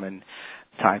common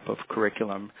type of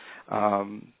curriculum.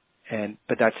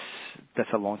 But that's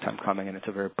a long time coming, and it's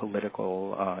a very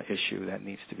political issue that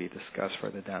needs to be discussed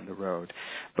further down the road.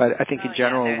 But I think in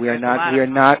general, we are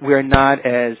not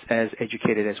as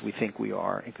educated as we think we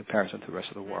are in comparison to the rest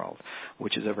of the world,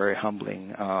 which is a very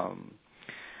humbling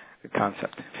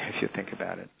concept if you think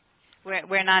about it.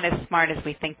 We're not as smart as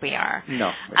we think we are.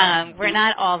 No. We're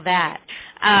not all that.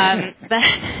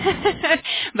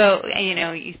 But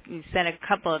you said a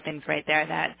couple of things right there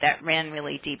that ran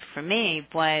really deep for me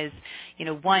was,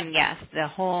 one, yes, the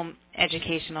whole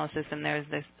educational system, there's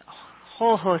this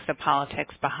whole host of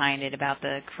politics behind it about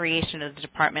the creation of the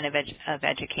Department of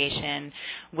Education,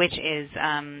 which is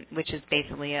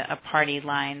basically a party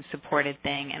line supported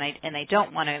thing, and I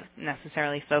don't want to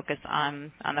necessarily focus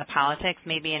on the politics.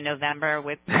 Maybe in November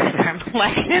with midterm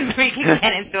elections we can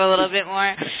get into a little bit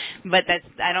more, but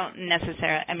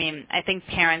I think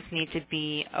parents need to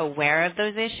be aware of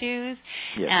those issues.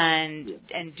 Yes.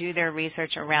 and do their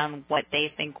research around what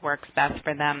they think works best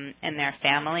for them and their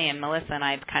family. And Melissa and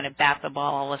I kind of bat the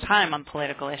ball all the time on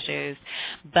political issues,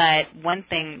 but one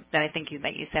thing that I think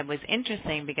that you said was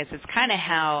interesting, because it's kind of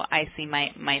how I see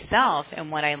myself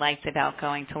and what I liked about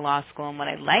going to law school and what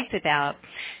I liked about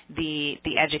the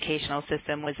educational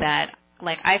system was that,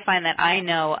 I find that I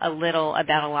know a little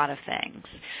about a lot of things.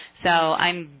 So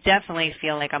I definitely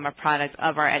feel like I'm a product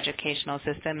of our educational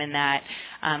system in that,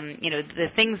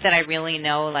 the things that I really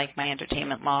know, like my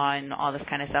entertainment law and all this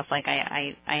kind of stuff,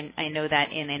 I know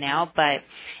that in and out, but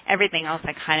everything else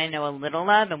I kind of know a little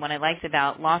of. And what I liked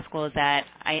about law school is that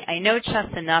I know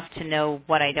just enough to know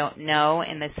what I don't know,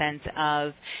 in the sense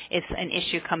of if an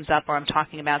issue comes up or I'm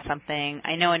talking about something,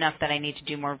 I know enough that I need to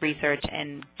do more research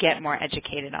and get more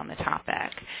educated on the topic.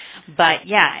 But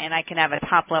yeah, and I can have a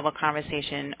top-level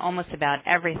conversation almost about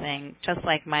everything, just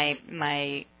like my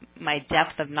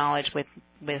depth of knowledge with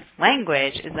with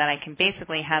language is that I can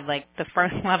basically have like the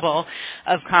first level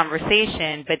of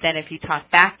conversation, but then if you talk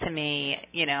back to me,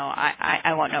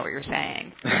 I won't know what you're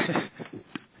saying.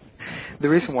 The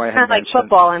reason why I had mentioned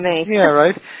football and me. Yeah,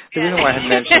 right. The reason why I had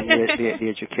mentioned the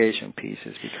education piece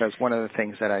is because one of the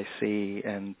things that I see,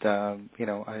 and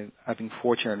I've been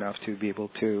fortunate enough to be able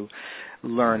to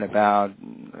learn about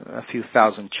a few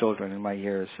thousand children in my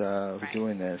years of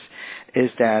doing this, is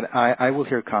that I will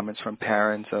hear comments from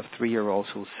parents of 3-year-olds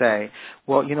who say,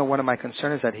 "Well, one of my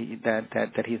concerns is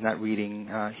that he's not reading,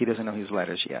 he doesn't know his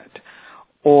letters yet,"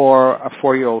 or a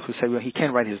 4-year-old who say, "Well, he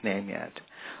can't write his name yet."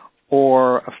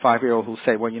 Or a 5-year-old who'll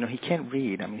say, well, he can't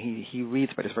read. I mean, he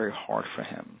reads, but it's very hard for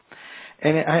him.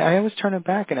 And I always turn it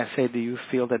back and I say, do you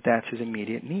feel that that's his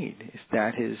immediate need? Is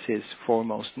that his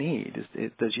foremost need?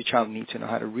 Does your child need to know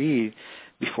how to read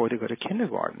before they go to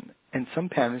kindergarten? And some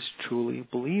parents truly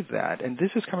believe that. And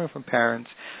this is coming from parents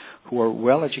who are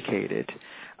well-educated,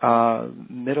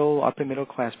 upper middle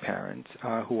class parents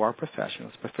who are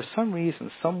professionals, but for some reason,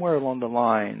 somewhere along the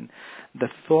line, the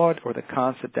thought or the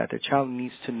concept that their child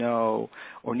needs to know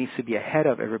or needs to be ahead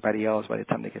of everybody else by the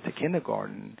time they get to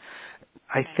kindergarten,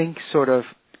 I think sort of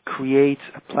creates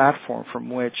a platform from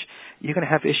which you're going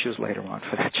to have issues later on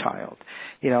for that child.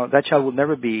 That child will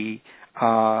never be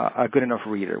a good enough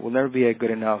reader, will never be a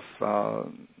good enough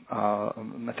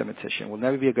mathematician, will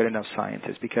never be a good enough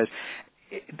scientist because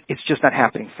it's just not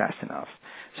happening fast enough.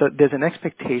 So there's an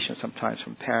expectation sometimes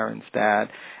from parents that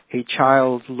a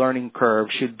child's learning curve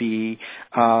should be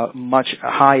much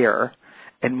higher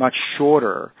and much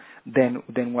shorter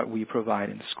than what we provide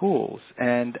in schools.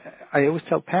 And I always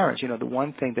tell parents, the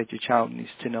one thing that your child needs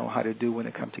to know how to do when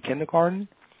it comes to kindergarten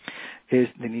is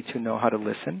they need to know how to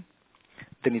listen,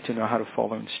 they need to know how to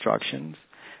follow instructions,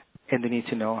 and they need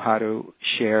to know how to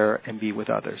share and be with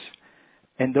others.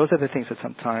 And those are the things that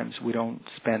sometimes we don't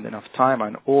spend enough time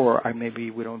on, or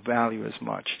maybe we don't value as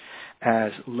much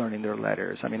as learning their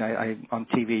letters. I mean, I on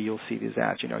TV you'll see these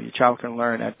ads, your child can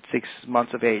learn at 6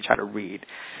 months of age how to read.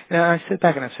 And I sit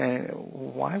back and I say,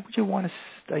 why would you want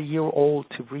a year-old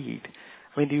to read?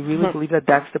 I mean, do you really believe that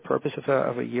that's the purpose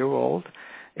of a year-old?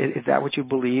 Is that what you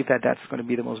believe, that that's going to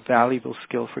be the most valuable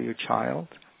skill for your child?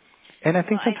 And I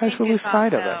think sometimes we lose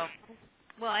sight of it.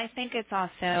 Well, I think it's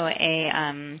also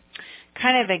a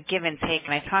kind of a give and take,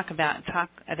 and I talk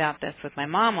about this with my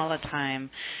mom all the time.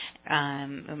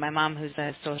 My mom, who's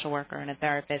a social worker and a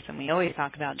therapist, and we always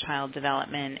talk about child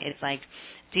development. It's like,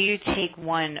 do you take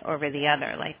one over the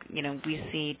other? Like, we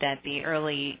see that the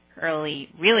really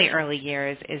early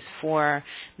years is for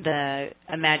the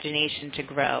imagination to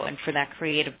grow and for that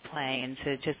creative play and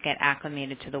to just get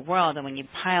acclimated to the world. And when you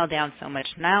pile down so much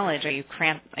knowledge, are you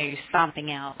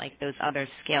stomping out like those other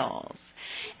skills?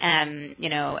 And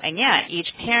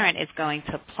each parent is going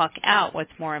to pluck out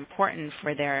what's more important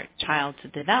for their child to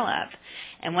develop.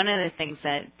 And one of the things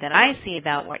that I see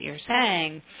about what you're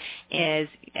saying is,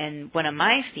 and one of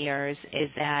my fears is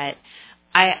that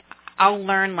I'll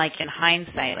learn like in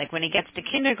hindsight. Like when he gets to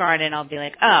kindergarten, I'll be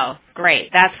like, oh,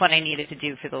 great, that's what I needed to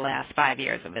do for the last 5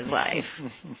 years of his life.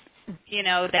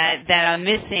 That I'm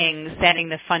missing setting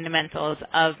the fundamentals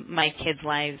of my kids'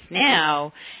 lives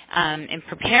now, and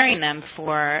preparing them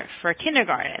for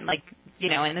kindergarten. Like,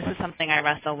 and this is something I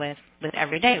wrestle with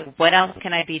every day. What else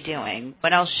can I be doing?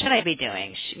 What else should I be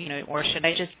doing? Or should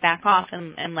I just back off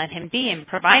and let him be and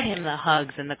provide him the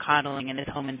hugs and the coddling in his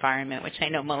home environment, which I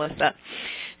know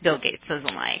Bill Gates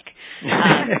doesn't like. No,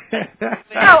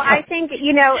 I think,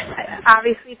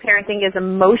 obviously parenting is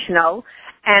emotional.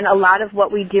 And a lot of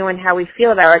what we do and how we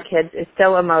feel about our kids is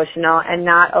so emotional and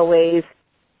not always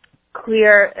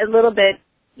clear, a little bit,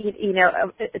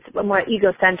 it's a more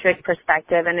egocentric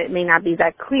perspective and it may not be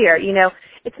that clear.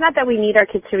 It's not that we need our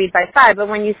kids to read by 5, but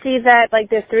when you see that, like,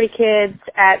 there's 3 kids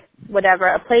at whatever,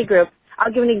 a play group,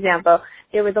 I'll give an example.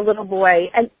 There was a little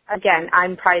boy, and again,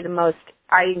 I'm probably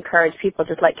I encourage people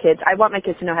just like kids. I want my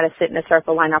kids to know how to sit in a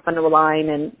circle, line up under a line,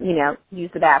 and, use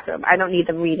the bathroom. I don't need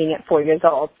them reading at 4 years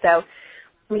old. So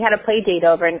we had a play date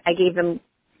over, and I gave them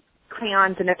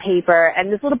crayons and a paper,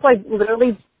 and this little boy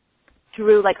literally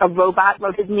drew like a robot,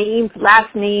 wrote his name,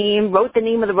 last name, wrote the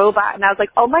name of the robot, and I was like,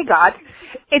 oh my God,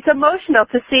 it's emotional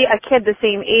to see a kid the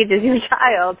same age as your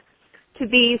child to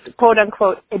be quote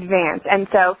unquote advanced. And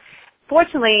so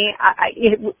fortunately,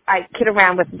 I kid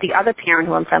around with the other parent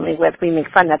who I'm friendly with. We make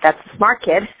fun that that's a smart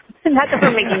kid. Not that we're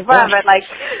making fun, but like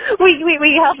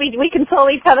we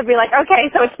console each other, be like, okay,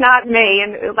 so it's not me,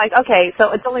 and like, okay, so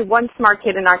it's only one smart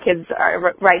kid, and our kids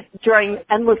are drawing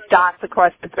endless dots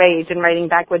across the page and writing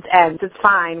backwards ends. It's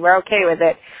fine, we're okay with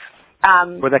it.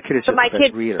 Well, that kid is just the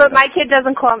best reader. But my kid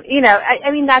doesn't call me,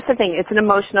 I mean, that's the thing. It's an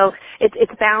emotional,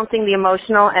 it's balancing the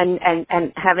emotional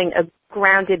and having a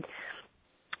grounded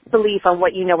belief on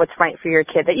what's right for your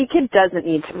kid. That your kid doesn't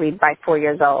need to read by 4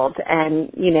 years old,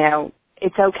 and,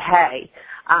 it's okay.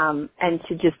 And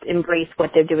to just embrace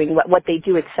what they're doing, what they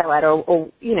do excel at,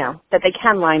 or that they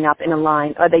can line up in a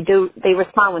line, or they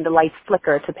respond when the lights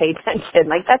flicker to pay attention.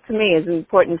 Like, that to me is an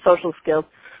important social skill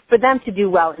for them to do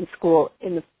well in school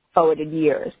in the forwarded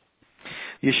years.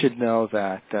 You should know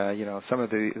that some of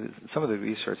the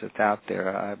research that's out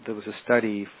there. There was a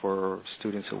study for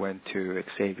students who went to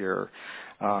Xavier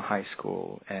High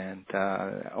School, and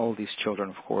all these children,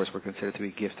 of course, were considered to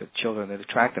be gifted children. That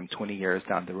attract them 20 years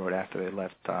down the road after they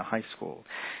left high school,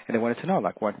 and they wanted to know,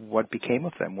 like, what became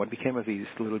of them, what became of these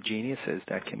little geniuses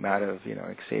that came out of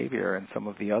Xavier and some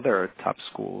of the other top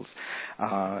schools,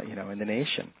 in the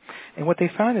nation. And what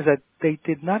they found is that they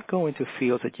did not go into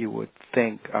fields that you would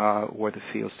think were the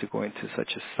fields to go into, such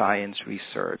as science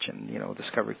research and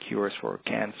discover cures for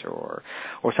cancer or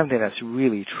something that's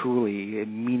really truly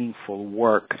meaningful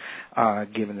work.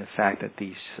 Given the fact that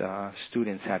these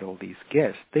students had all these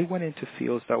gifts, they went into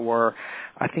fields that were,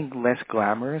 I think, less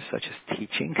glamorous, such as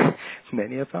teaching,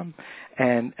 many of them,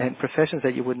 and professions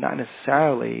that you would not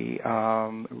necessarily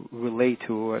relate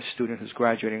to a student who's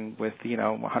graduating with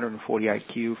 140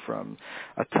 IQ from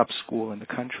a top school in the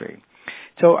country.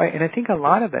 So, I think a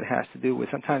lot of that has to do with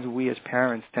sometimes we as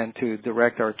parents tend to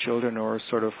direct our children, or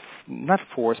sort of not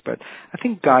force, but I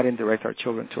think guide and direct our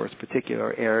children towards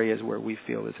particular areas where we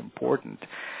feel is important.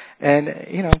 And,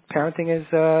 parenting is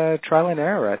trial and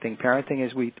error. I think parenting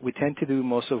is we tend to do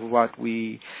most of what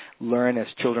we learn as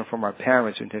children from our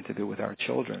parents, we tend to do with our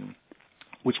children,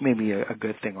 which may be a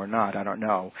good thing or not, I don't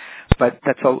know. But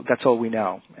that's all we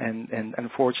know. And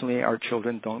unfortunately our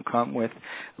children don't come with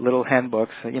little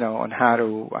handbooks, on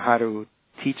how to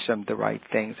teach them the right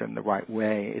things in the right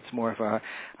way. It's more of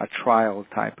a trial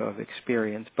type of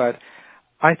experience. But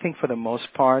I think for the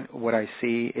most part, what I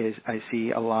see is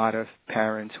a lot of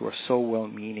parents who are so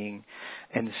well-meaning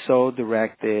and so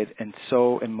directed and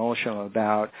so emotional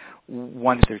about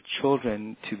wanting their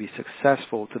children to be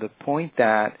successful, to the point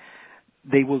that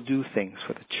they will do things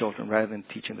for the children rather than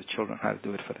teaching the children how to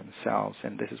do it for themselves.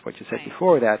 And this is what you said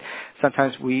before, that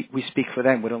sometimes we speak for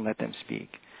them, we don't let them speak.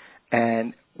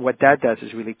 And what that does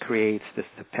is really creates this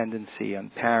dependency on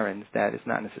parents that is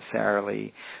not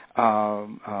necessarily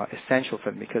essential for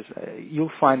them, because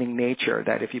you'll find in nature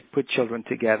that if you put children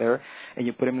together and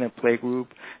you put them in a play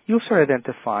group, you'll start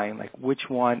identifying, like, which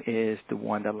one is the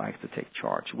one that likes to take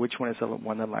charge, which one is the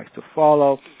one that likes to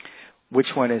follow, which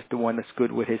one is the one that's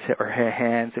good with his or her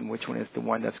hands, and which one is the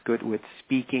one that's good with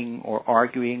speaking or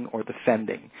arguing or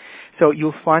defending. So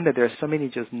you'll find that there's so many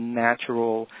just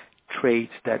natural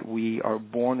traits that we are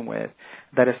born with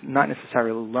that is not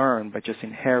necessarily learned, but just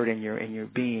inherent in your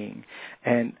being.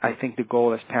 And I think the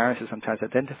goal as parents is sometimes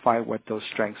identify what those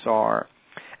strengths are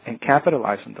and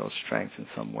capitalize on those strengths in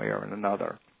some way or in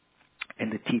another.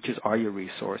 And the teachers are your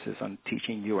resources on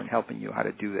teaching you and helping you how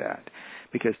to do that,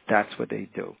 because that's what they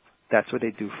do. That's what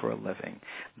they do for a living.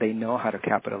 They know how to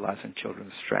capitalize on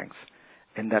children's strengths,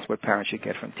 and that's what parents should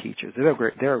get from teachers.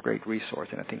 They're a great resource,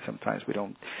 and I think sometimes we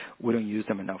don't use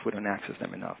them enough. We don't access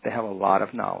them enough. They have a lot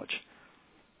of knowledge.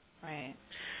 Right.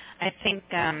 I think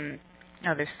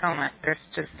there's so much. There's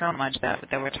just so much that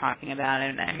we're talking about,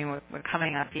 and I mean we're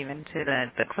coming up even to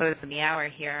the close of the hour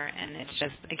here, and it's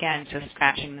just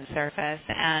scratching the surface.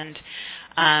 And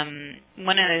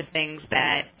one of the things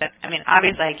that I mean,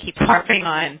 obviously I keep harping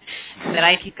on, that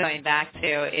I keep going back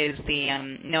to, is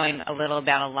the knowing a little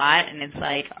about a lot. And it's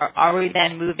like, are we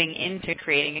then moving into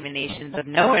creating nations of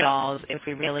know-it-alls if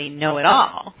we really know it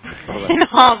all? And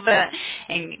all the,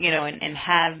 and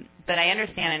have, but I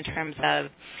understand in terms of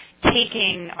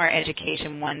taking our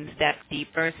education one step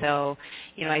deeper. So,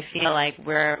 I feel like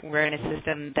we're in a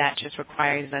system that just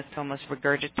requires us to almost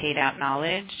regurgitate out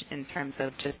knowledge in terms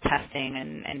of just testing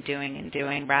and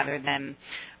doing, rather than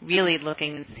really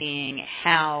looking and seeing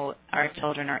how our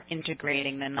children are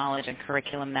integrating the knowledge and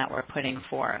curriculum that we're putting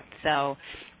forth. So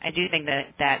I do think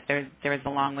that there is a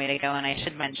long way to go, and I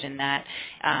should mention that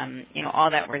all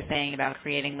that we're saying about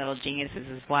creating little geniuses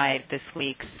is why this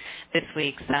week's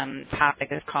topic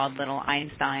is called Little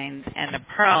Einsteins, and the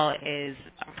pearl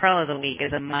of the week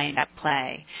is a mind at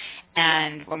play.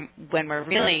 And when we're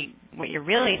really what you're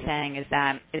really saying is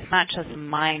that it's not just a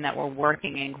mind that we're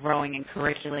working and growing and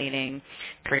creating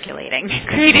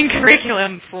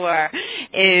curriculum for.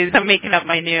 I'm making up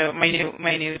my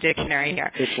new dictionary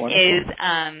here. It's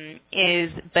wonderful.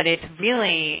 But it's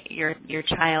really your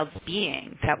child's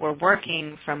being, that we're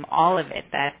working from all of it,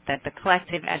 that the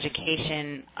collective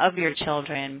education of your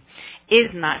children is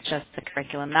not just the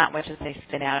curriculum, not what they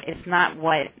spit out. It's not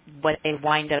what they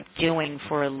wind up doing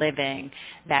for a living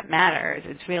that matters.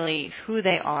 It's really who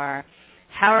they are,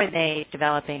 how are they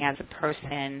developing as a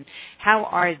person, how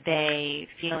are they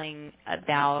feeling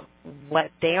about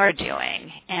what they are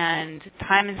doing. And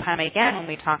time again, when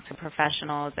we talk to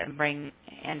professionals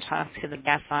and talk to the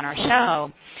guests on our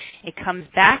show, it comes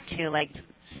back to like,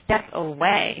 step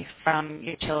away from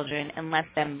your children and let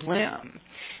them bloom.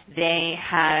 They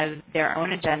have their own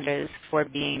agendas for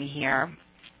being here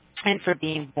and for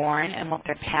being born and what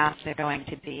their paths are going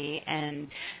to be. And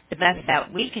the best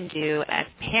that we can do as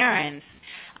parents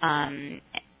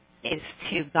is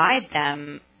to guide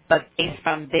them, but based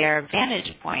from their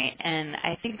vantage point. And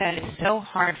I think that is so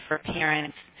hard for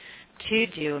parents to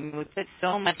do. I mean, we put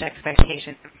so much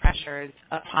expectations and pressures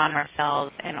upon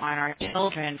ourselves and on our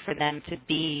children for them to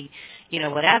be,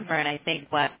 whatever. And I think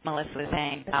what Melissa was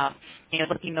saying about,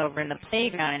 looking over in the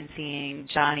playground and seeing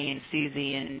Johnny and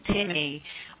Susie and Timmy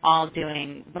all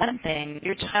doing one thing,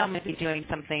 your child might be doing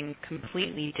something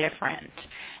completely different.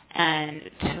 And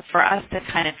for us to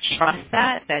kind of trust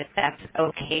that's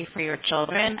okay for your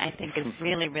children, I think is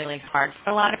really, really hard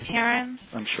for a lot of parents.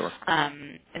 I'm sure.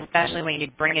 Especially when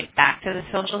you bring it back to the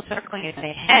social circle and you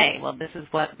say, hey, well, this is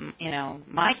what,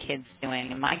 my kid's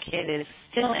doing, and my kid is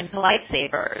still into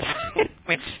lightsabers,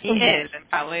 which he is and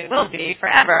probably will be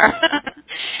forever.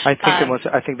 I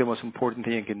think the most important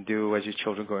thing you can do as your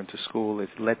children go into school is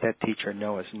let that teacher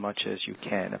know as much as you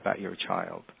can about your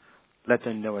child. Let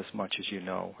them know as much as you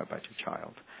know about your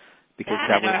child, because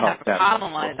that will help them.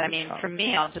 Problem was, for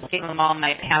me, I'll just give them all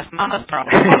my past Mommas Pearls.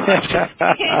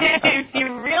 If you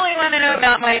really want to know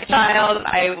about my child,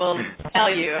 I will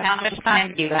tell you how much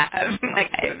time do you have. I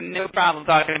have no problem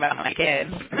talking about my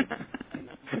kids.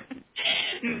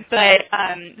 But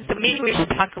so maybe we should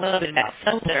talk a little bit about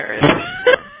filters.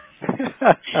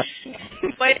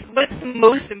 What's the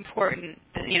most important,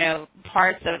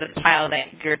 parts of the child that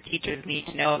your teachers need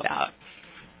to know about?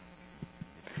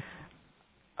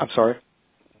 I'm sorry?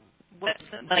 What's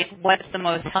the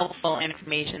most helpful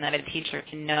information that a teacher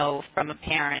can know from a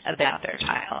parent about their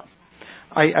child?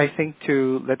 I think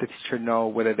to let the teacher know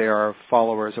whether they are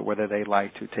followers or whether they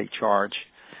like to take charge,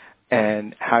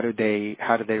 and how do they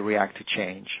react to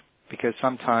change. Because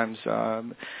sometimes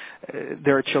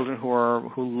there are children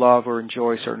who love or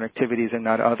enjoy certain activities and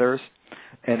not others,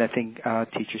 and I think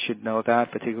teachers should know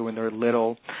that, particularly when they're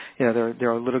little.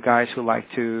 There are little guys who like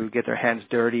to get their hands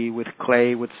dirty with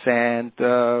clay, with sand,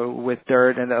 with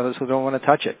dirt, and others who don't want to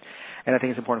touch it. And I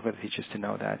think it's important for the teachers to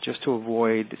know that, just to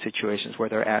avoid situations where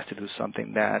they're asked to do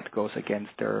something that goes against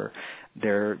their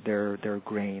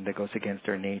grain, that goes against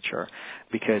their nature,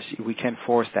 because we can't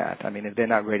force that. If they're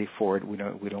not ready for it, we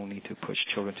don't need to push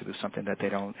children to do something that they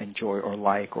don't enjoy or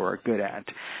like or are good at.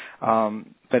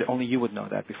 But only you would know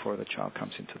that before the child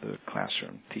comes into the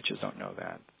classroom. Teachers don't know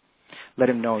that. Let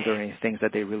them know if there are any things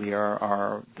that they really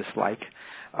are dislike.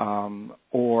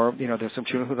 Or there's some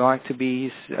children who like to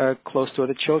be close to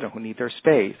other children, who need their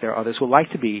space. There are others who like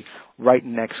to be right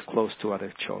next close to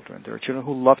other children. There are children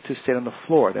who love to sit on the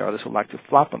floor. There are others who like to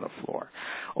flop on the floor.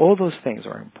 All those things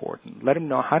are important. Let them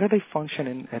know, how do they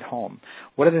function at home?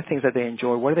 What are the things that they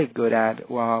enjoy? What are they good at?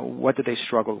 What do they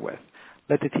struggle with?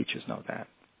 Let the teachers know that.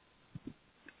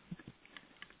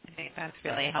 I think that's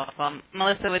really helpful.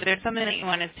 Melissa, was there something that you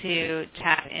wanted to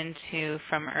tap into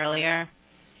from earlier?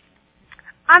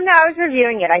 No, I was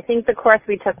reviewing it. I think the course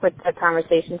we took with the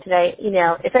conversation today,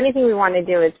 if anything we want to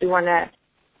do is we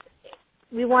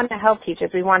want to help teachers.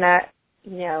 We want to,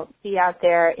 be out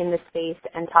there in the space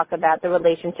and talk about the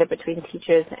relationship between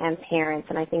teachers and parents,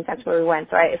 and I think that's where we went.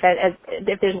 So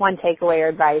if there's one takeaway or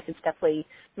advice, it's definitely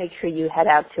make sure you head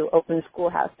out to Open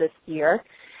Schoolhouse this year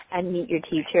and meet your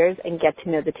teachers and get to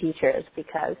know the teachers,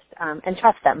 because and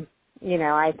trust them.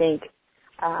 I think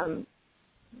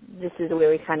this is where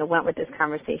we kind of went with this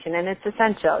conversation, and it's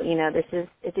essential.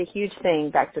 It's a huge thing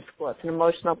back to school. It's an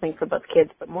emotional thing for both kids,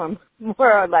 but more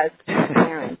or less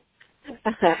parents.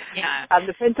 Yeah.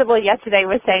 The principal yesterday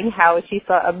was saying how she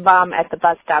saw a mom at the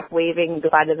bus stop waving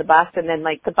goodbye to the bus, and then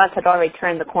the bus had already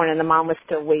turned the corner and the mom was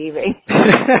still waving.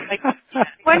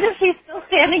 Wonder if she's still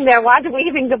standing there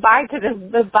waving goodbye to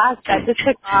the bus that just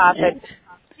took off, and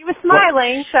she was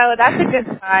smiling, so that's a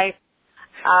good sign.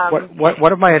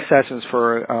 One of my assessments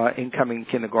for incoming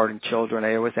kindergarten children,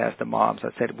 I always ask the moms, I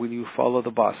said, will you follow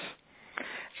the bus?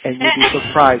 And you'll be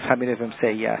surprised how many of them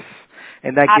say yes.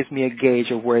 And that gives me a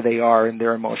gauge of where they are in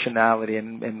their emotionality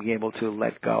and being able to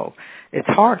let go. It's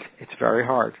hard. It's very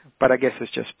hard. But I guess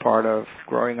it's just part of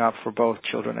growing up for both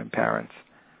children and parents.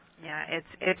 Yeah,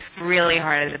 it's really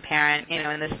hard as a parent,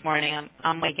 and this morning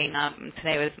I'm waking up, and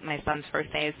today was my son's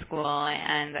first day of school,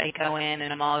 and I go in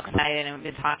and I'm all excited, and I've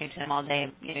been talking to him all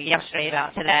day, yesterday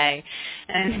about today,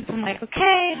 and I'm like,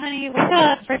 okay, honey, wake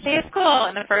up, first day of school,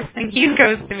 and the first thing he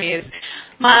goes to me is,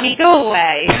 Mommy, go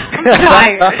away, I'm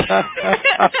tired.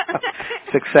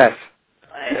 Success.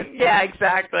 Yeah,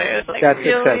 exactly. It's like, that's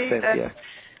really? Success, Cynthia.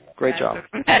 Great job.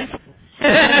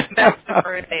 That's the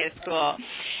first day of school,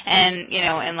 and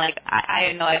and like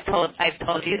I know I've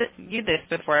told you this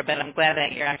before, but I'm glad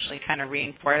that you're actually kind of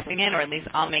reinforcing it, or at least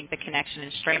I'll make the connection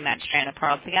and string that strand of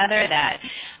pearls together. That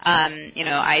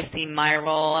I see my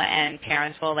role and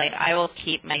parents' role. Like I will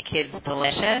keep my kids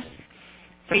delicious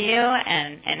for you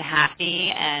and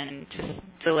happy and just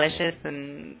delicious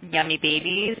and yummy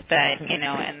babies, but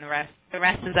and the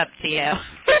rest is up to you.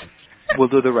 We'll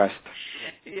do the rest.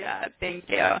 Yeah, thank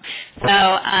you. So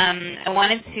I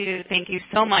wanted to thank you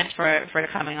so much for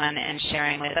coming on and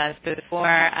sharing with us. Before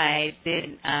I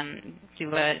did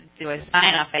do a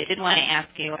sign-off, I did want to ask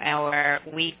you our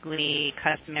weekly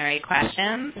customary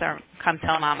questions, or Come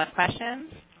Tell Mama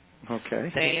questions.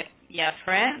 Okay. So you up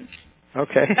for it?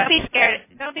 Okay. Don't be scared.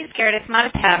 Don't be scared. It's not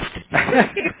a test.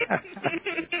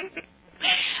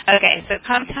 Okay, so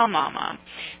Come Tell Mama.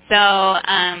 So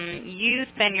you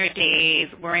spend your days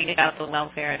worrying about the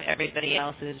welfare of everybody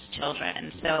else's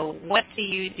children. So what do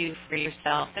you do for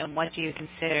yourself, and what do you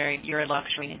consider your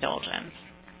luxury indulgence?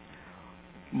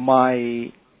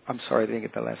 I'm sorry, I didn't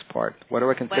get the last part. What do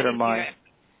I consider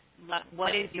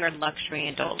what is your luxury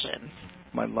indulgence?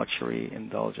 My luxury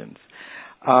indulgence.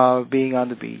 Being on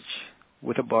the beach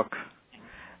with a book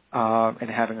and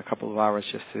having a couple of hours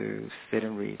just to sit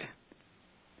and read.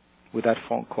 Without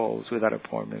phone calls, without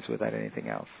appointments, without anything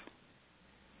else.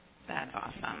 That's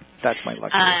awesome. That's my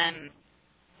luxury.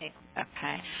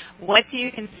 Okay. What do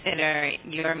you consider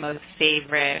your most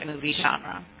favorite movie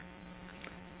genre?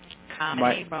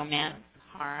 Comedy, romance,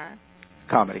 horror?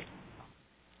 Comedy.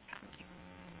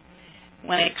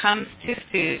 When it comes to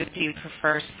food, do you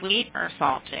prefer sweet or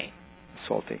salty?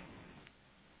 Salty.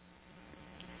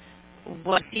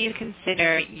 What do you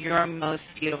consider your most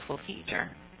beautiful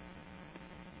feature?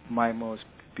 My most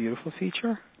beautiful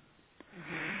feature?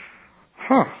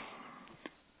 Mm-hmm.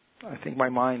 I think my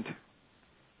mind.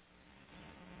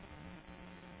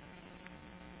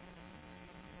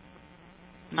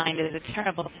 Mind is a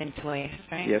terrible thing to waste,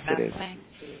 right? Yes, it is.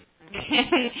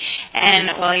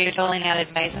 And while you're doling out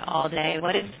advice all day,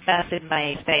 what is the best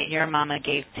advice that your mama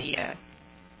gave to you?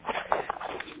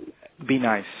 Be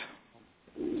nice.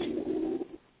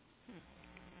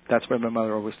 That's what my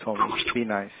mother always told me. Be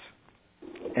nice.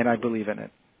 And I believe in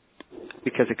it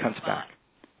because it comes back.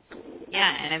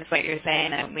 Yeah, and it's what you're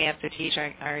saying, that we have to teach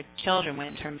our children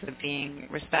in terms of being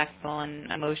respectful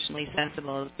and emotionally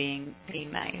sensible, as being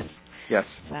nice. Yes.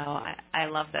 So I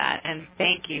love that. And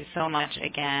thank you so much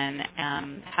again.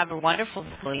 Have a wonderful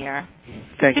school year.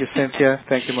 Thank you, Cynthia.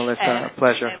 Thank you, Melissa. A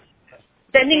pleasure.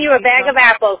 Sending you a bag of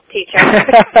apples, teacher.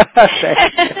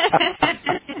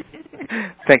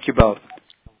 Thank you both.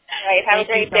 All right, have a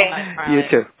great day. Much, you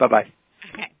too. Bye-bye.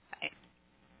 Okay,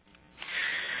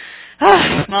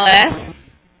 bye.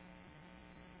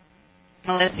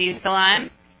 Melissa, you still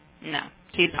on? No,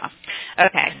 she's off.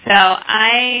 Okay, so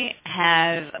I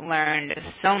have learned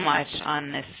so much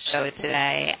on this show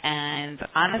today, and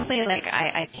honestly,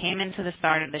 I came into the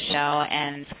start of the show,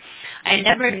 and I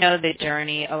never know the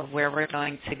journey of where we're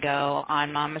going to go on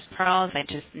Mommas Pearls. I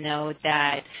just know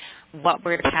that what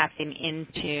we're tapping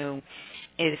into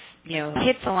is,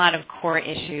 hits a lot of core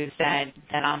issues that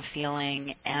I'm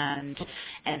feeling and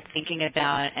thinking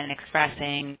about and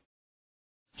expressing.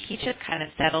 He just kind of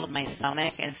settled my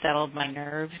stomach and settled my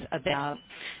nerves about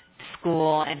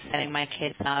school and setting my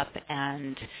kids up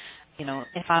and,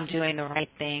 if I'm doing the right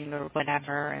thing or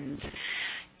whatever. And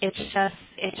it's just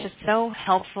so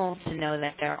helpful to know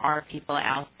that there are people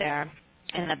out there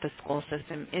and that the school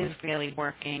system is really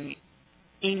working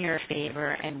in your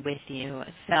favor and with you.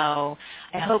 So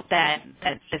I hope that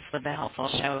this was a helpful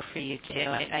show for you too.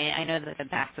 I know that the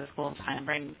back to school time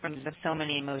brings up so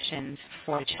many emotions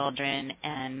for children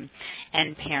and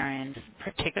parents,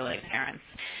 particularly parents.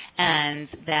 And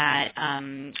that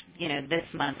this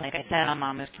month, like I said on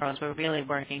Mommas Pearls, we're really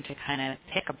working to kind of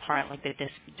pick apart the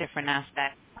different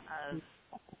aspects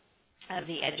of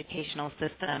the educational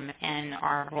system and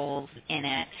our roles in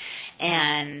it.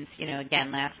 And,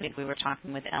 again, last week we were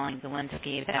talking with Ellen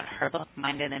Galinsky about her book,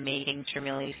 Mind in the Making, to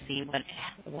really see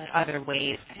what other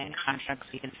ways and constructs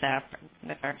we can set up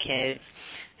with our kids.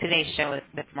 Today's show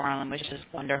with Marlon was just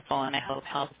wonderful, and I hope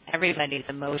helps everybody's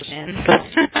emotions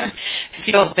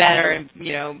feel better and,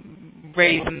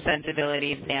 raise some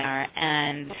sensibilities there.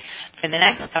 And for the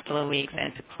next couple of weeks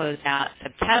and to close out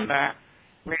September,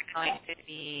 we're going to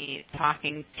be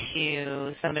talking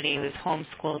to somebody who's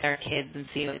homeschooled their kids and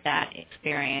see what that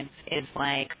experience is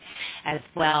like, as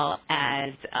well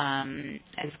as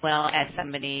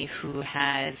somebody who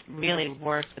has really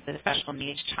worked with a special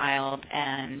needs child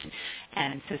and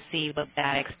to see what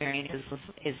that experience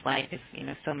is like.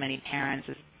 Because, so many parents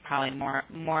is probably more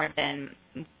than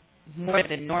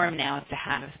norm now to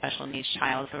have a special needs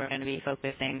child, so we're going to be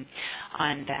focusing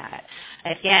on that.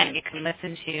 Again, you can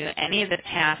listen to any of the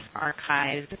past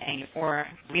archives or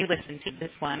re-listen to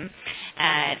this one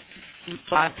at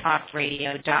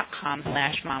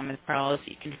blogtalkradio.com/Mommas Pearls.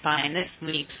 You can find this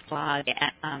week's blog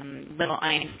at Little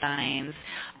Einsteins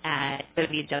at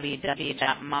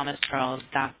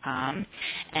www.mommaspearls.com,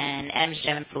 and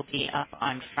MGEMS will be up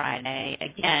on Friday.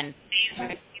 Again,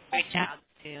 please reach out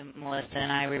to Melissa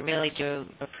and I. We really do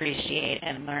appreciate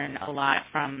and learn a lot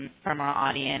from our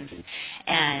audience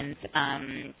and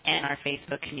our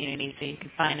Facebook community. So you can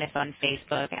find us on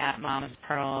Facebook at Mommas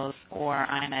Pearls, or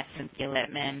I'm at Cynthia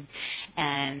Littman.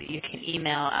 And you can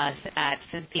email us at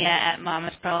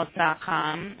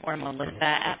cynthia@mommaspearls.com or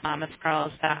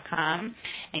melissa@mommaspearls.com.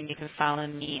 And you can follow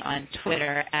me on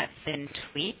Twitter at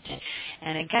CynTweet.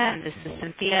 And again, this is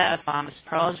Cynthia of Mommas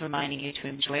Pearls reminding you to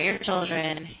enjoy your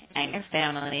children and your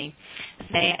family.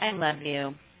 Say I love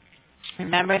you.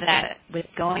 Remember that with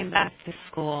going back to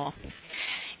school,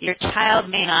 your child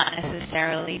may not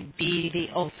necessarily be the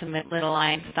ultimate little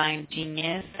Einstein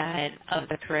genius of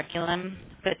the curriculum,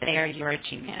 but they are your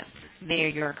genius. They are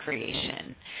your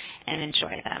creation, and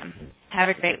enjoy them. Have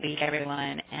a great week,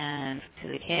 everyone, and to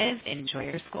the kids, enjoy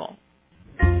your school.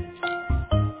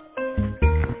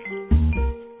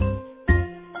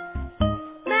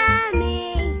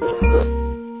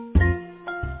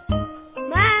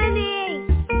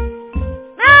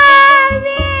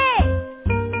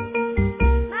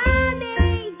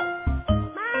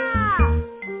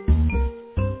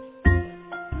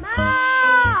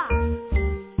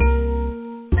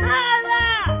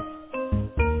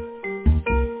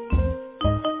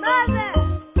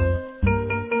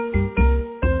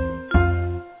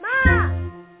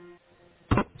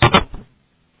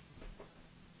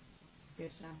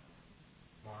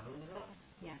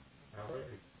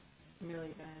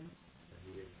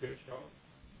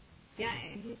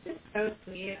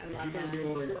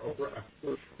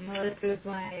 Melissa's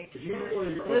like,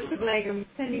 I'm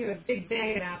sending you a big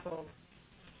bag of apples.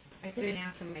 I couldn't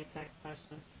answer my text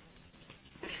question.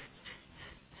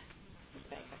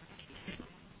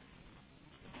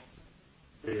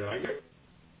 Did you like it?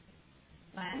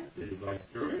 What? Did you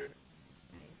like through it?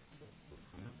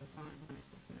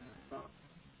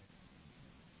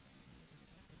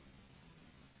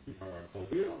 You have a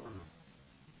phobia or no?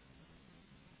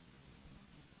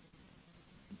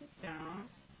 Don't.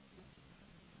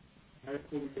 How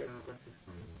could we get an electric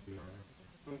from you?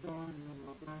 I'm going,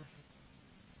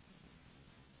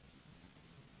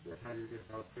 how do you get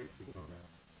out safety on that?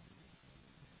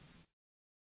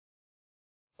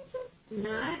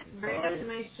 Not right after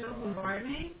my show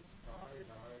bombardment?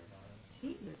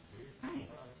 Jesus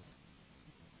Christ.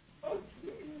 Oh,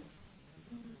 Jesus.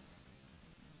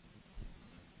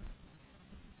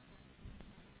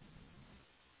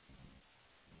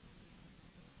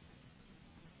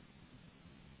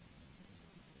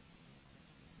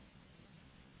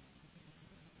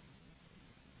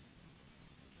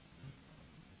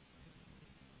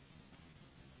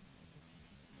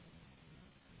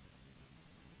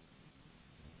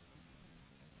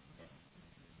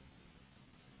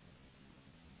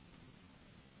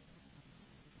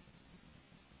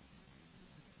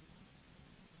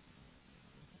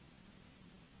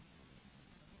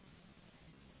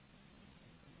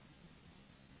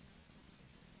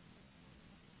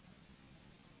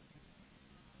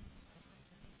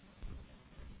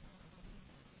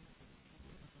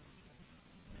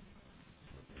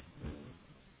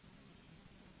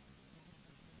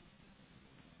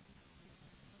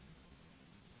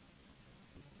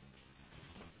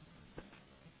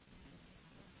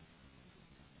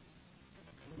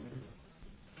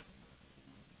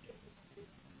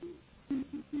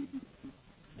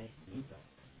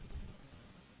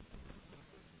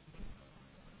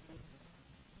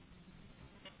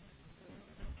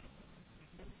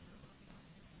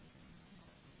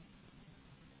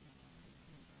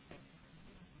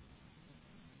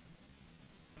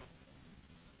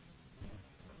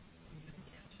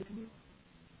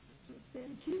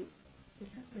 did you? It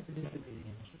has to be the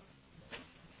answer.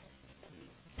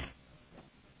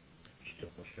 Still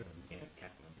for sure, we can't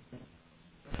tap them.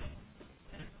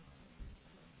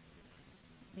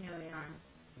 Yeah, we are.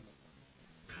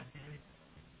 God damn it.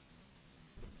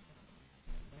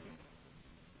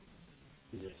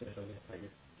 Is there such a thing as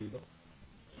Tiger Cuba?